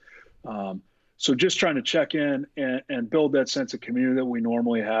classes. So just trying to check in and build that sense of community that we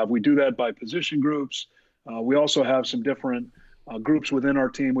normally have. We do that by position groups. We also have some different groups within our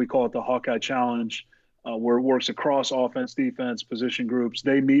team. We call it the Hawkeye Challenge, where it works across offense, defense, position groups.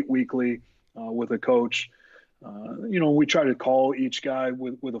 They meet weekly with a coach. We try to call each guy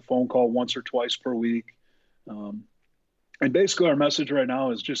with a phone call once or twice per week. And basically our message right now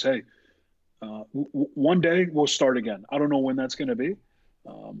is just, hey, one day we'll start again. I don't know when that's going to be.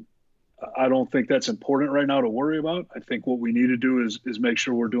 I don't think that's important right now to worry about. I think what we need to do is make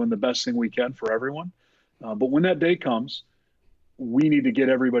sure we're doing the best thing we can for everyone. But when that day comes, we need to get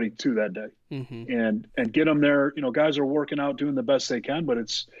everybody to that day and get them there. Guys are working out, doing the best they can, but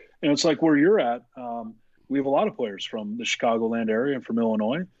it's like where you're at. We have a lot of players from the Chicagoland area and from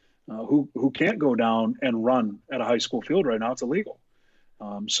Illinois who can't go down and run at a high school field right now. It's illegal.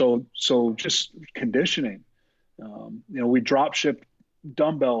 So just conditioning. We drop ship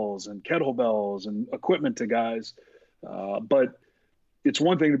dumbbells and kettlebells and equipment to guys, but it's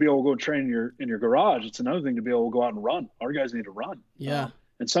one thing to be able to go train in your garage. It's another thing to be able to go out and run. Our guys need to run.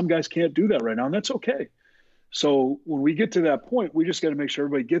 And some guys can't do that right now, and that's okay. So when we get to that point, we just got to make sure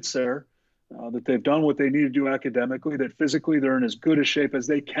everybody gets there, that they've done what they need to do academically, that physically they're in as good a shape as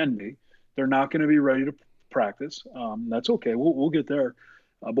they can be. They're not going to be ready to practice. That's okay. We'll get there.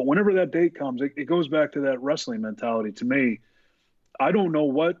 But whenever that date comes, it goes back to that wrestling mentality. To me, I don't know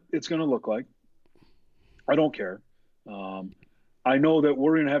what it's going to look like. I don't care. I know that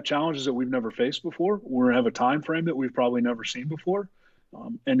we're going to have challenges that we've never faced before. We're going to have a time frame that we've probably never seen before.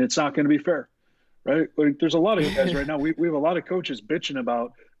 And it's not going to be fair, right? Like, there's a lot of guys right now. We have a lot of coaches bitching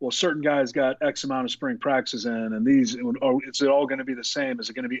about, well, certain guys got X amount of spring practices in, and is it all going to be the same? Is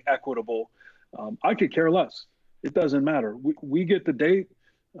it going to be equitable? I could care less. It doesn't matter. We get the date.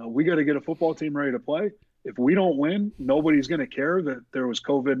 We got to get a football team ready to play. If we don't win, nobody's going to care that there was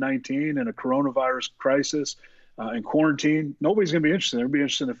COVID-19 and a coronavirus crisis and quarantine. Nobody's going to be interested. They'll be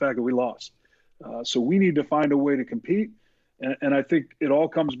interested in the fact that we lost. So we need to find a way to compete. And I think it all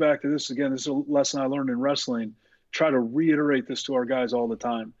comes back to this again. This is a lesson I learned in wrestling. Try to reiterate this to our guys all the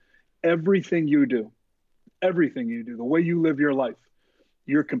time. Everything you do, the way you live your life,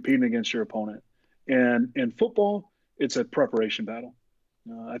 you're competing against your opponent. And in football, it's a preparation battle.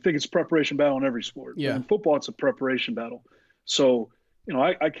 I think it's a preparation battle in every sport. Yeah. In football, it's a preparation battle. So,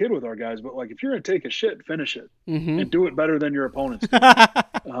 I kid with our guys, but like if you're going to take a shit, finish it and do it better than your opponents do.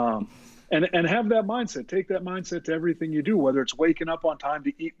 And have that mindset. Take that mindset to everything you do, whether it's waking up on time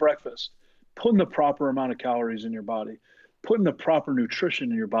to eat breakfast, putting the proper amount of calories in your body, putting the proper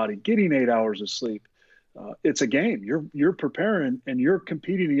nutrition in your body, getting 8 hours of sleep. It's a game. You're preparing and you're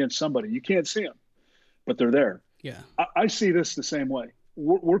competing against somebody. You can't see them, but they're there. Yeah. I see this the same way.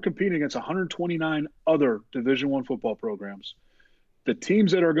 We're competing against 129 other Division I football programs. The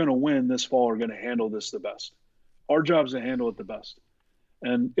teams that are going to win this fall are going to handle this the best. Our job is to handle it the best.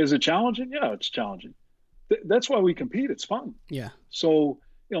 And is it challenging? Yeah, it's challenging. That's why we compete. It's fun. Yeah. So,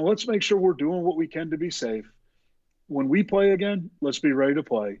 let's make sure we're doing what we can to be safe. When we play again, let's be ready to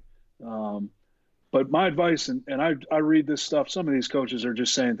play. But my advice, and I read this stuff, some of these coaches are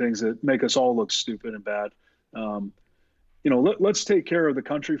just saying things that make us all look stupid and bad. Let's take care of the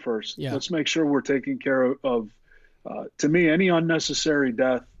country first. Yeah. Let's make sure we're taking care of to me, any unnecessary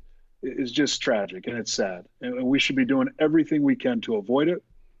death is just tragic and it's sad. And we should be doing everything we can to avoid it.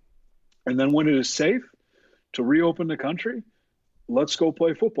 And then when it is safe to reopen the country, let's go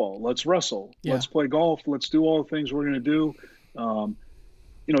play football. Let's wrestle. Yeah. Let's play golf. Let's do all the things we're going to do.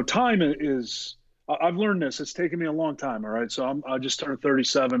 Time is – I've learned this. It's taken me a long time, all right? So I just turned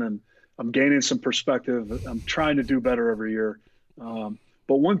 37 and I'm gaining some perspective. I'm trying to do better every year. But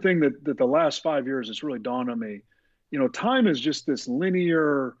But one thing that the last 5 years has really dawned on me, time is just this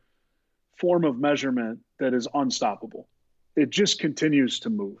linear form of measurement that is unstoppable. It just continues to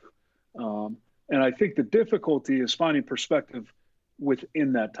move. And I think the difficulty is finding perspective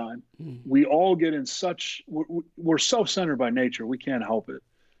within that time. We all get in we're self-centered by nature. We can't help it.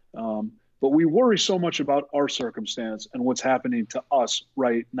 But we worry so much about our circumstance and what's happening to us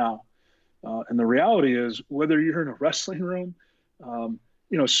right now. And the reality is, whether you're in a wrestling room,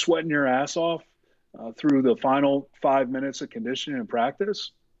 sweating your ass off through the final 5 minutes of conditioning and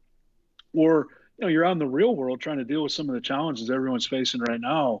practice, or you're out in the real world trying to deal with some of the challenges everyone's facing right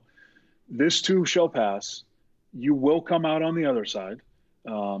now, this too shall pass. You will come out on the other side.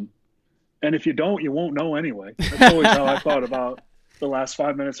 And if you don't, you won't know anyway. That's always how I thought about the last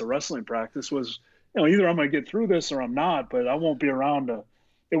 5 minutes of wrestling practice was, either I'm going to get through this or I'm not, but I won't be around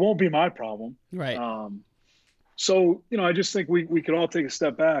it won't be my problem. Right. So, I just think we could all take a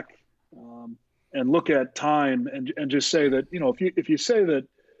step back and look at time and just say that, if you say that,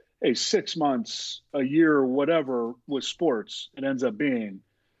 hey, 6 months, a year, whatever with sports, it ends up being,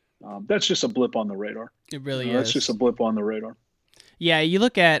 that's just a blip on the radar. It really is. That's just a blip on the radar. Yeah, you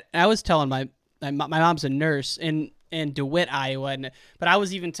look at, I was telling my mom's a nurse in DeWitt, Iowa, but I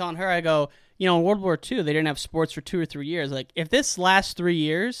was even telling her, I go, in World War II, they didn't have sports for 2 or 3 years. Like, if this lasts 3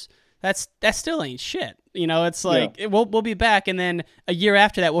 years, that still ain't shit. It's like, we'll be back, and then a year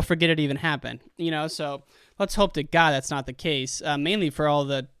after that, we'll forget it even happened. So let's hope to God that's not the case, mainly for all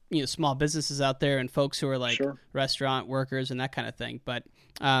the small businesses out there and folks who are like restaurant workers and that kind of thing. But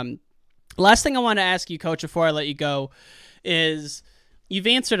last thing I want to ask you, Coach, before I let you go is, you've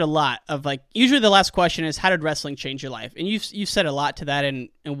answered a lot of, like, usually the last question is, how did wrestling change your life? And you've said a lot to that and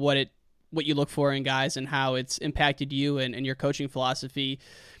what you look for in guys and how it's impacted you and your coaching philosophy.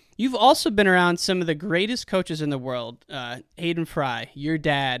 You've also been around some of the greatest coaches in the world, Hayden Fry, your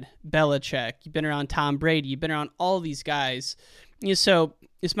dad, Belichick. You've been around Tom Brady. You've been around all these guys. So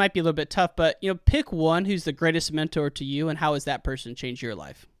this might be a little bit tough, but pick one who's the greatest mentor to you, and how has that person changed your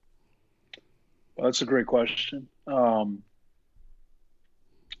life? Well, that's a great question.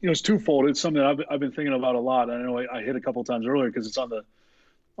 It's twofold. It's something I've been thinking about a lot. I know I hit a couple of times earlier because it's on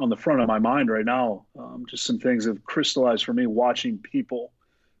the front of my mind right now. Just some things have crystallized for me watching people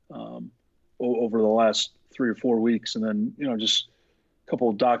over the last 3 or 4 weeks, and then just a couple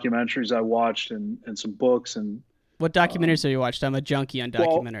of documentaries I watched and some books. And what documentaries have you watched? I'm a junkie on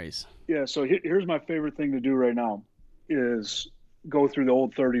documentaries. Well, yeah. So here's my favorite thing to do right now is go through the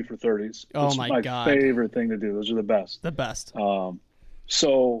old 30 for 30s. Oh my God. Favorite thing to do. Those are the best. The best.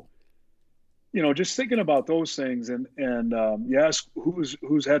 So, just thinking about those things and you ask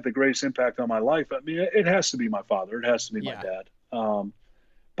who's had the greatest impact on my life. I mean, it has to be my father. It has to be my dad.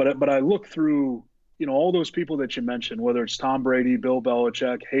 But I look through, all those people that you mentioned, whether it's Tom Brady, Bill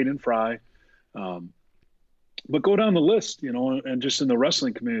Belichick, Hayden Fry, but go down the list, and just in the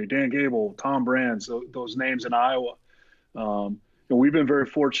wrestling community, Dan Gable, Tom Brands, those names in Iowa. We've been very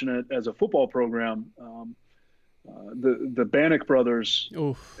fortunate as a football program. The Bannock brothers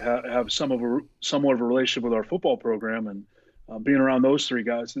have somewhat of a relationship with our football program, and being around those three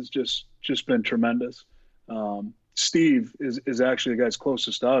guys has just been tremendous. Steve is actually the guy's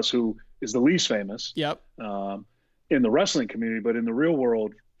closest to us, who is the least famous. Yep. In the wrestling community, but in the real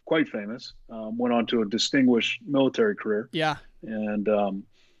world, quite famous. Went on to a distinguished military career. Yeah. And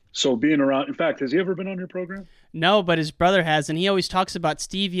so being around, in fact, has he ever been on your program? No, but his brother has, and he always talks about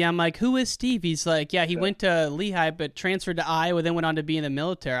Stevie. I'm like, who is Steve? He's like, he went to Lehigh, but transferred to Iowa, then went on to be in the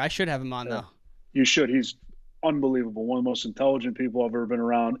military. I should have him on, though. You should. He's unbelievable. One of the most intelligent people I've ever been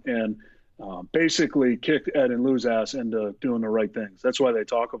around, and basically kicked Ed and Lou's ass into doing the right things. That's why they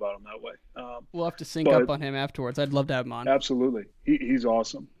talk about him that way. We'll have to sync up on him afterwards. I'd love to have him on. Absolutely. He's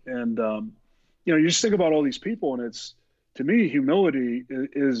awesome. And, you just think about all these people, and it's, to me, humility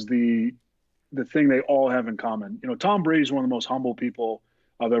is the thing they all have in common. Tom Brady is one of the most humble people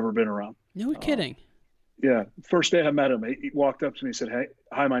I've ever been around. No kidding. Yeah. First day I met him, he walked up to me and said, "Hey,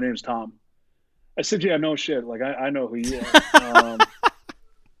 hi, my name's Tom." I said, "Yeah, no shit. Like, I know who you are."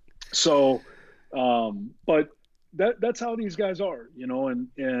 But that's how these guys are,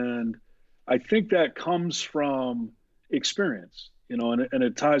 and I think that comes from experience, and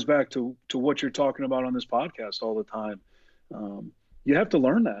it ties back to what you're talking about on this podcast all the time. You have to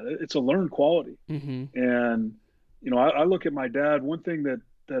learn that. It's a learned quality. Mm-hmm. And, I look at my dad, one thing that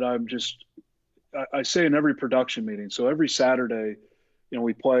I say in every production meeting. So every Saturday,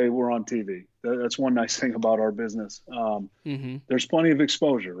 we're on TV. That's one nice thing about our business. There's plenty of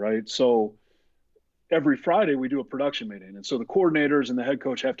exposure, right? So every Friday we do a production meeting. And so the coordinators and the head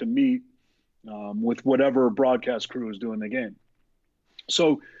coach have to meet with whatever broadcast crew is doing the game.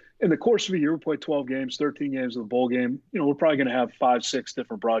 So in the course of a year, we play 12 games, 13 games of the bowl game. We're probably going to have 5-6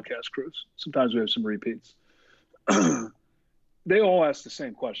 different broadcast crews. Sometimes we have some repeats. They all ask the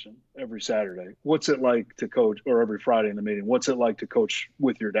same question every Saturday. What's it like to coach, or every Friday in the meeting, what's it like to coach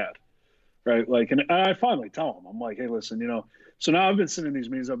with your dad? Right. And I finally tell them, I'm like, hey, listen, so now I've been sitting in these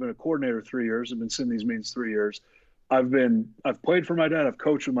meetings. I've been a coordinator 3 years. I've been sitting in these meetings 3 years. I've played for my dad. I've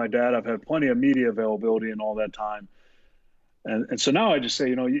coached with my dad. I've had plenty of media availability in all that time. And so now I just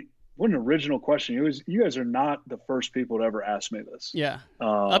say, what an original question. You guys are not the first people to ever ask me this. Yeah.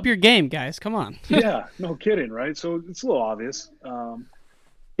 Up your game, guys. Come on. Yeah, no kidding, right? So it's a little obvious.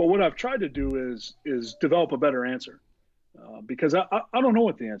 But what I've tried to do is develop a better answer, because I don't know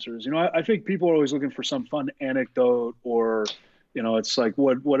what the answer is. I think people are always looking for some fun anecdote, or, it's like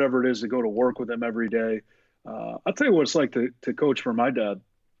whatever it is to go to work with them every day. I'll tell you what it's like to coach for my dad.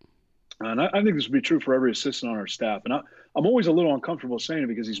 And I think this would be true for every assistant on our staff. And I'm always a little uncomfortable saying it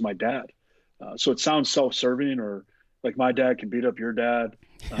because he's my dad. So it sounds self-serving, or like my dad can beat up your dad.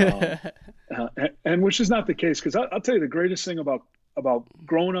 And which is not the case, because I'll tell you the greatest thing about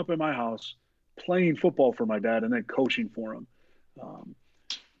growing up in my house, playing football for my dad, and then coaching for him.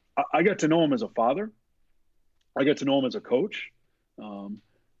 I got to know him as a father. I got to know him as a coach.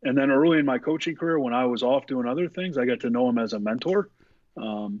 And then early in my coaching career, when I was off doing other things, I got to know him as a mentor.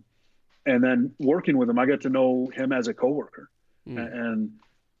 And then working with him, I got to know him as a coworker. And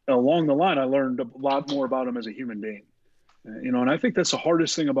along the line, I learned a lot more about him as a human being. And I think that's the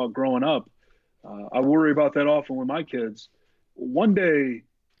hardest thing about growing up. I worry about that often with my kids. One day,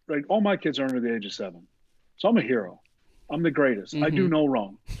 like, all my kids are under the age of 7. So I'm a hero. I'm the greatest. I do no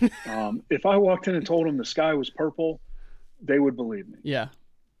wrong. If I walked in and told them the sky was purple, they would believe me. Yeah.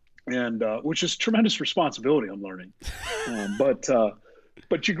 And which is tremendous responsibility, I'm learning.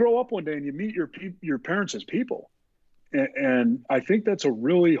 But you grow up one day and you meet your parents as people. And I think that's a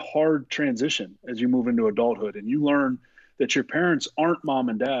really hard transition as you move into adulthood, and you learn that your parents aren't mom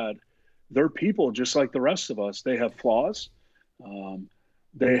and dad. They're people just like the rest of us. They have flaws.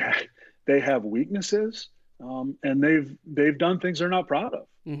 They have weaknesses, and they've done things they're not proud of.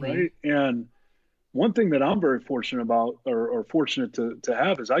 Right. And one thing that I'm very fortunate about, or fortunate to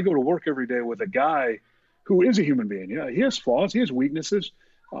have, is I go to work every day with a guy who is a human being. Yeah, he has flaws. He has weaknesses.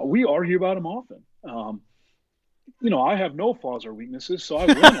 We argue about them often. I have no flaws or weaknesses, so I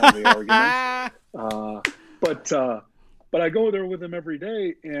win all the arguments. But I go there with him every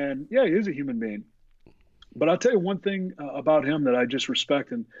day, and yeah, he is a human being. But I'll tell you one thing about him that I just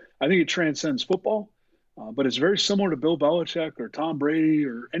respect, and I think it transcends football, but it's very similar to Bill Belichick or Tom Brady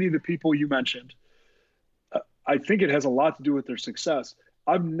or any of the people you mentioned. I think it has a lot to do with their success.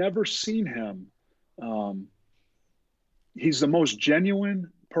 I've never seen him. He's the most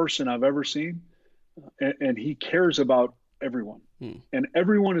genuine person I've ever seen, and he cares about everyone. And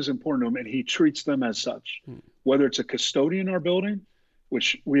everyone is important to him, and he treats them as such. Whether it's a custodian in our building,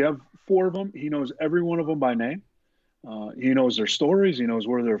 which we have 4 of them, he knows every one of them by name. He knows their stories. He knows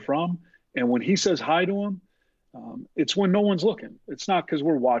where they're from. And when he says hi to them, it's when no one's looking. It's not because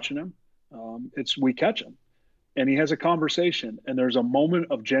we're watching him. It's we catch him. And he has a conversation, and there's a moment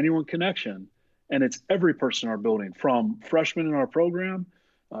of genuine connection. And it's every person in our building, from freshmen in our program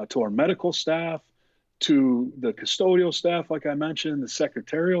to our medical staff, to the custodial staff, like I mentioned, the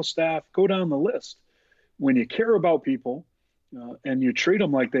secretarial staff, go down the list. When you care about people and you treat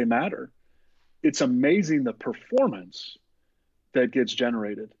them like they matter, it's amazing the performance that gets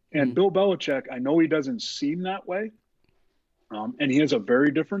generated. And Bill Belichick, I know he doesn't seem that way, and he has a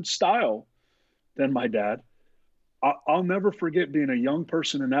very different style than my dad. I'll never forget being a young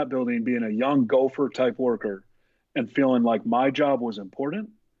person in that building, being a young gopher type worker, and feeling like my job was important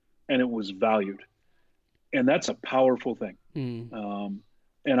and it was valued. And that's a powerful thing.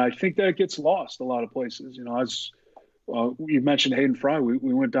 And I think that gets lost a lot of places. As you mentioned Hayden Fry,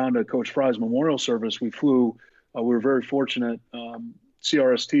 we went down to Coach Fry's memorial service. We flew, we were very fortunate.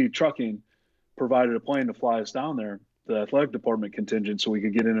 CRST Trucking provided a plane to fly us down there, the athletic department contingent, so we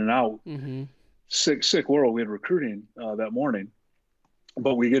could get in and out. Sick world. We had recruiting that morning,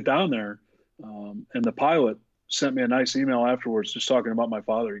 but we get down there, and the pilot sent me a nice email afterwards, just talking about my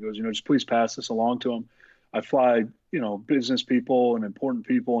father. He goes, just please pass this along to him. I fly, business people and important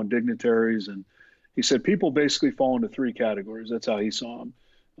people and dignitaries. And he said, people basically fall into 3 categories. That's how he saw them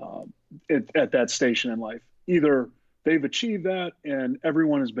at that station in life. Either they've achieved that and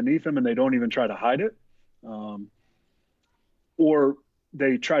everyone is beneath them and they don't even try to hide it. Or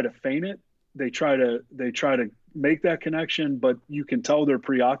they try to feign it. They try to make that connection, but you can tell they're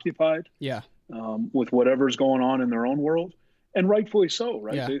preoccupied with whatever's going on in their own world, and rightfully so,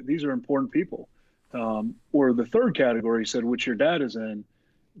 right? Yeah. These are important people. Or the third category, he said, which your dad is in,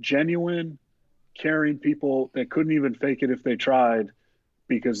 genuine, caring people that couldn't even fake it if they tried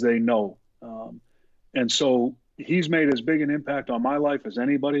because they know. And so he's made as big an impact on my life as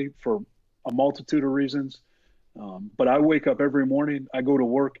anybody for a multitude of reasons. But I wake up every morning, I go to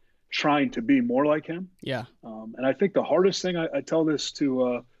work trying to be more like him. Yeah. And I think the hardest thing, I tell this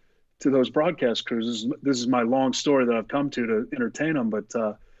to those broadcast crews, this is my long story that I've come to entertain them. But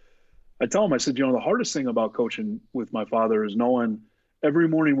I tell them, I said, the hardest thing about coaching with my father is knowing every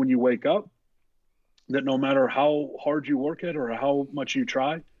morning when you wake up that no matter how hard you work at or how much you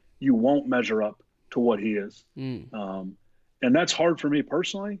try, you won't measure up to what he is. And that's hard for me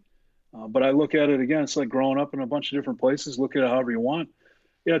personally. But I look at it again, it's like growing up in a bunch of different places, look at it however you want.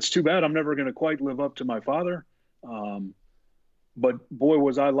 Yeah, it's too bad I'm never going to quite live up to my father. But boy,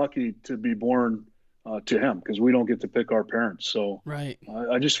 was I lucky to be born to him, because we don't get to pick our parents. So right.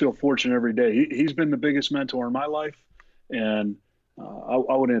 I just feel fortunate every day. He's been the biggest mentor in my life, and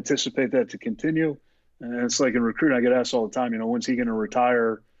I would anticipate that to continue. And it's like in recruiting, I get asked all the time, when's he going to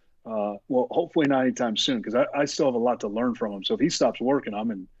retire? Well, hopefully not anytime soon, because I still have a lot to learn from him. So if he stops working,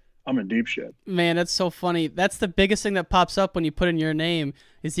 I'm in deep shit. Man, that's so funny. That's the biggest thing that pops up when you put in your name.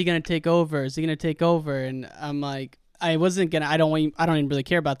 Is he going to take over? Is he going to take over? And I'm like, I don't even really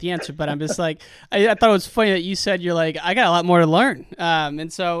care about the answer, but I'm just like, I thought it was funny that you said you're like, I got a lot more to learn.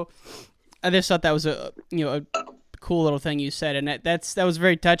 And so I just thought that was a cool little thing you said. And that was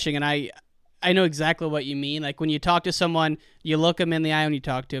very touching. And I know exactly what you mean. Like when you talk to someone, you look them in the eye when you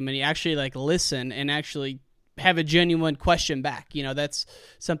talk to them, and you actually like listen and actually have a genuine question back. That's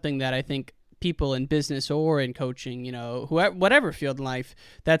something that I think people in business or in coaching, whatever field in life,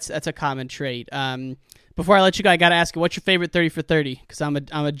 that's a common trait. Before I let you go, I got to ask you, what's your favorite 30 for 30? Because I'm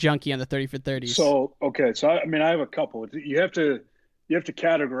a junkie on the 30 for 30s. So, okay. So, I have a couple. You have to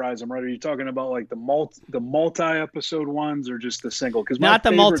categorize them, right? Are you talking about like the multi-episode ones or just the single? Because not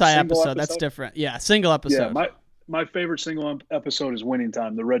the multi-episode. That's different. Yeah, single episode. Yeah, my favorite single episode is Winning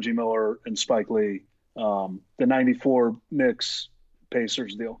Time, the Reggie Miller and Spike Lee, the 94 Knicks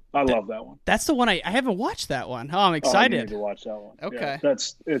Pacers deal. I love that one. That's the one I haven't watched that one. Oh, I'm excited. You need to watch that one. Okay. Yeah,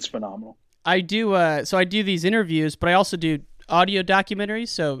 it's phenomenal. I do. So I do these interviews, but I also do audio documentaries.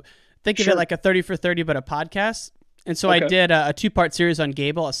 So think of it like a 30 for 30, but a podcast. And so I did a 2-part series on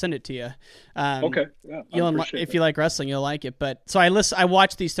Gable. I'll send it to you. Okay. Yeah, if you like wrestling, you'll like it. But so I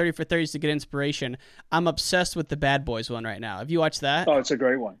watch these 30 for 30s to get inspiration. I'm obsessed with the Bad Boys one right now. Have you watched that? Oh, it's a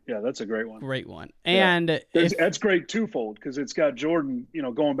great one. Yeah, that's a great one. Great one. And that's great twofold, because it's got Jordan,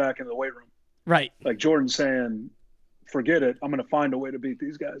 going back into the weight room. Right. Like Jordan saying, forget it, I'm going to find a way to beat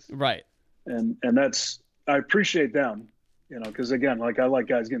these guys. Right. And I appreciate them, because again, like I like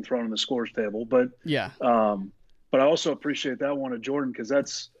guys getting thrown on the scores table, but yeah. But I also appreciate that one of Jordan, because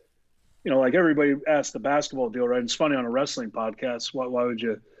that's, like everybody asked the basketball deal, right? It's funny on a wrestling podcast, why would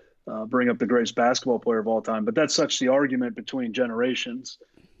you bring up the greatest basketball player of all time? But that's such the argument between generations.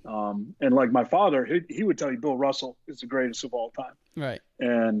 And like my father, he would tell you Bill Russell is the greatest of all time. Right.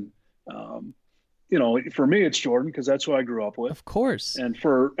 And, for me, it's Jordan, because that's who I grew up with. Of course. And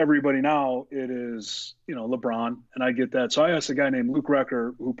for everybody now, it is, LeBron. And I get that. So I asked a guy named Luke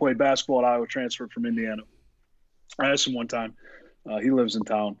Recker, who played basketball at Iowa, transferred from Indiana. I asked him one time, he lives in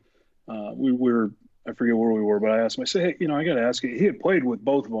town. We were, I forget where we were, but I asked him, I said, hey, I got to ask you, he had played with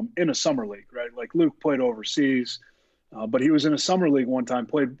both of them in a summer league, right? Like Luke played overseas, but he was in a summer league one time,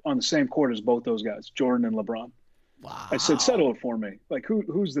 played on the same court as both those guys, Jordan and LeBron. Wow. I said, settle it for me. Like,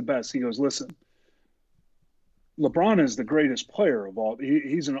 who's the best? He goes, listen, LeBron is the greatest player of all.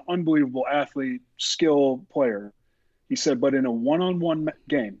 He's an unbelievable athlete, skill player. He said, but in a one-on-one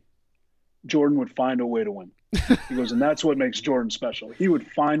game, Jordan would find a way to win. He goes, and that's what makes Jordan special. He would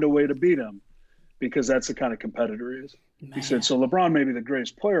find a way to beat him, because that's the kind of competitor he is. Man. He said, so LeBron may be the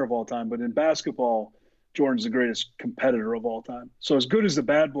greatest player of all time, but in basketball, Jordan's the greatest competitor of all time. So as good as the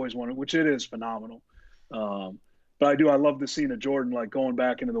Bad Boys one, which it is phenomenal. But I love the scene of Jordan, like going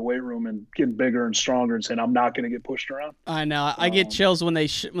back into the weight room and getting bigger and stronger and saying, I'm not going to get pushed around. I know. I get chills when they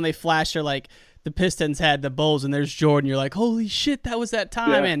flash her, like, the Pistons had the Bulls and there's Jordan. You're like, holy shit, that was that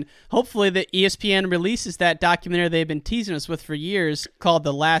time. Yeah. And hopefully the ESPN releases that documentary they've been teasing us with for years called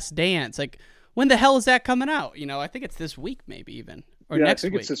The Last Dance. Like, when the hell is that coming out? I think it's this week maybe even. Or next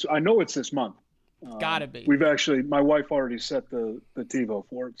week. I know it's this month. Gotta be. We've actually, my wife already set the TiVo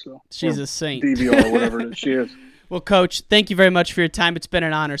for it. So she's a saint. DVR or whatever it is. She is. Well, Coach, thank you very much for your time. It's been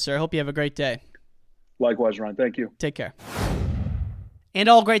an honor, sir. Hope you have a great day. Likewise, Ryan. Thank you. Take care. And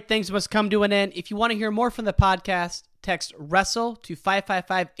all great things must come to an end. If you want to hear more from the podcast, text WRESTLE to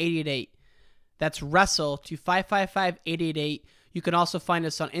 555-888. That's WRESTLE to 555-888. You can also find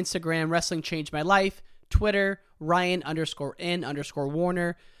us on Instagram, Wrestling Changed My Life, Twitter,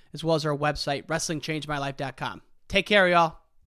 Ryan_N_Warner, as well as our website, WrestlingChangeMyLife.com. Take care, y'all.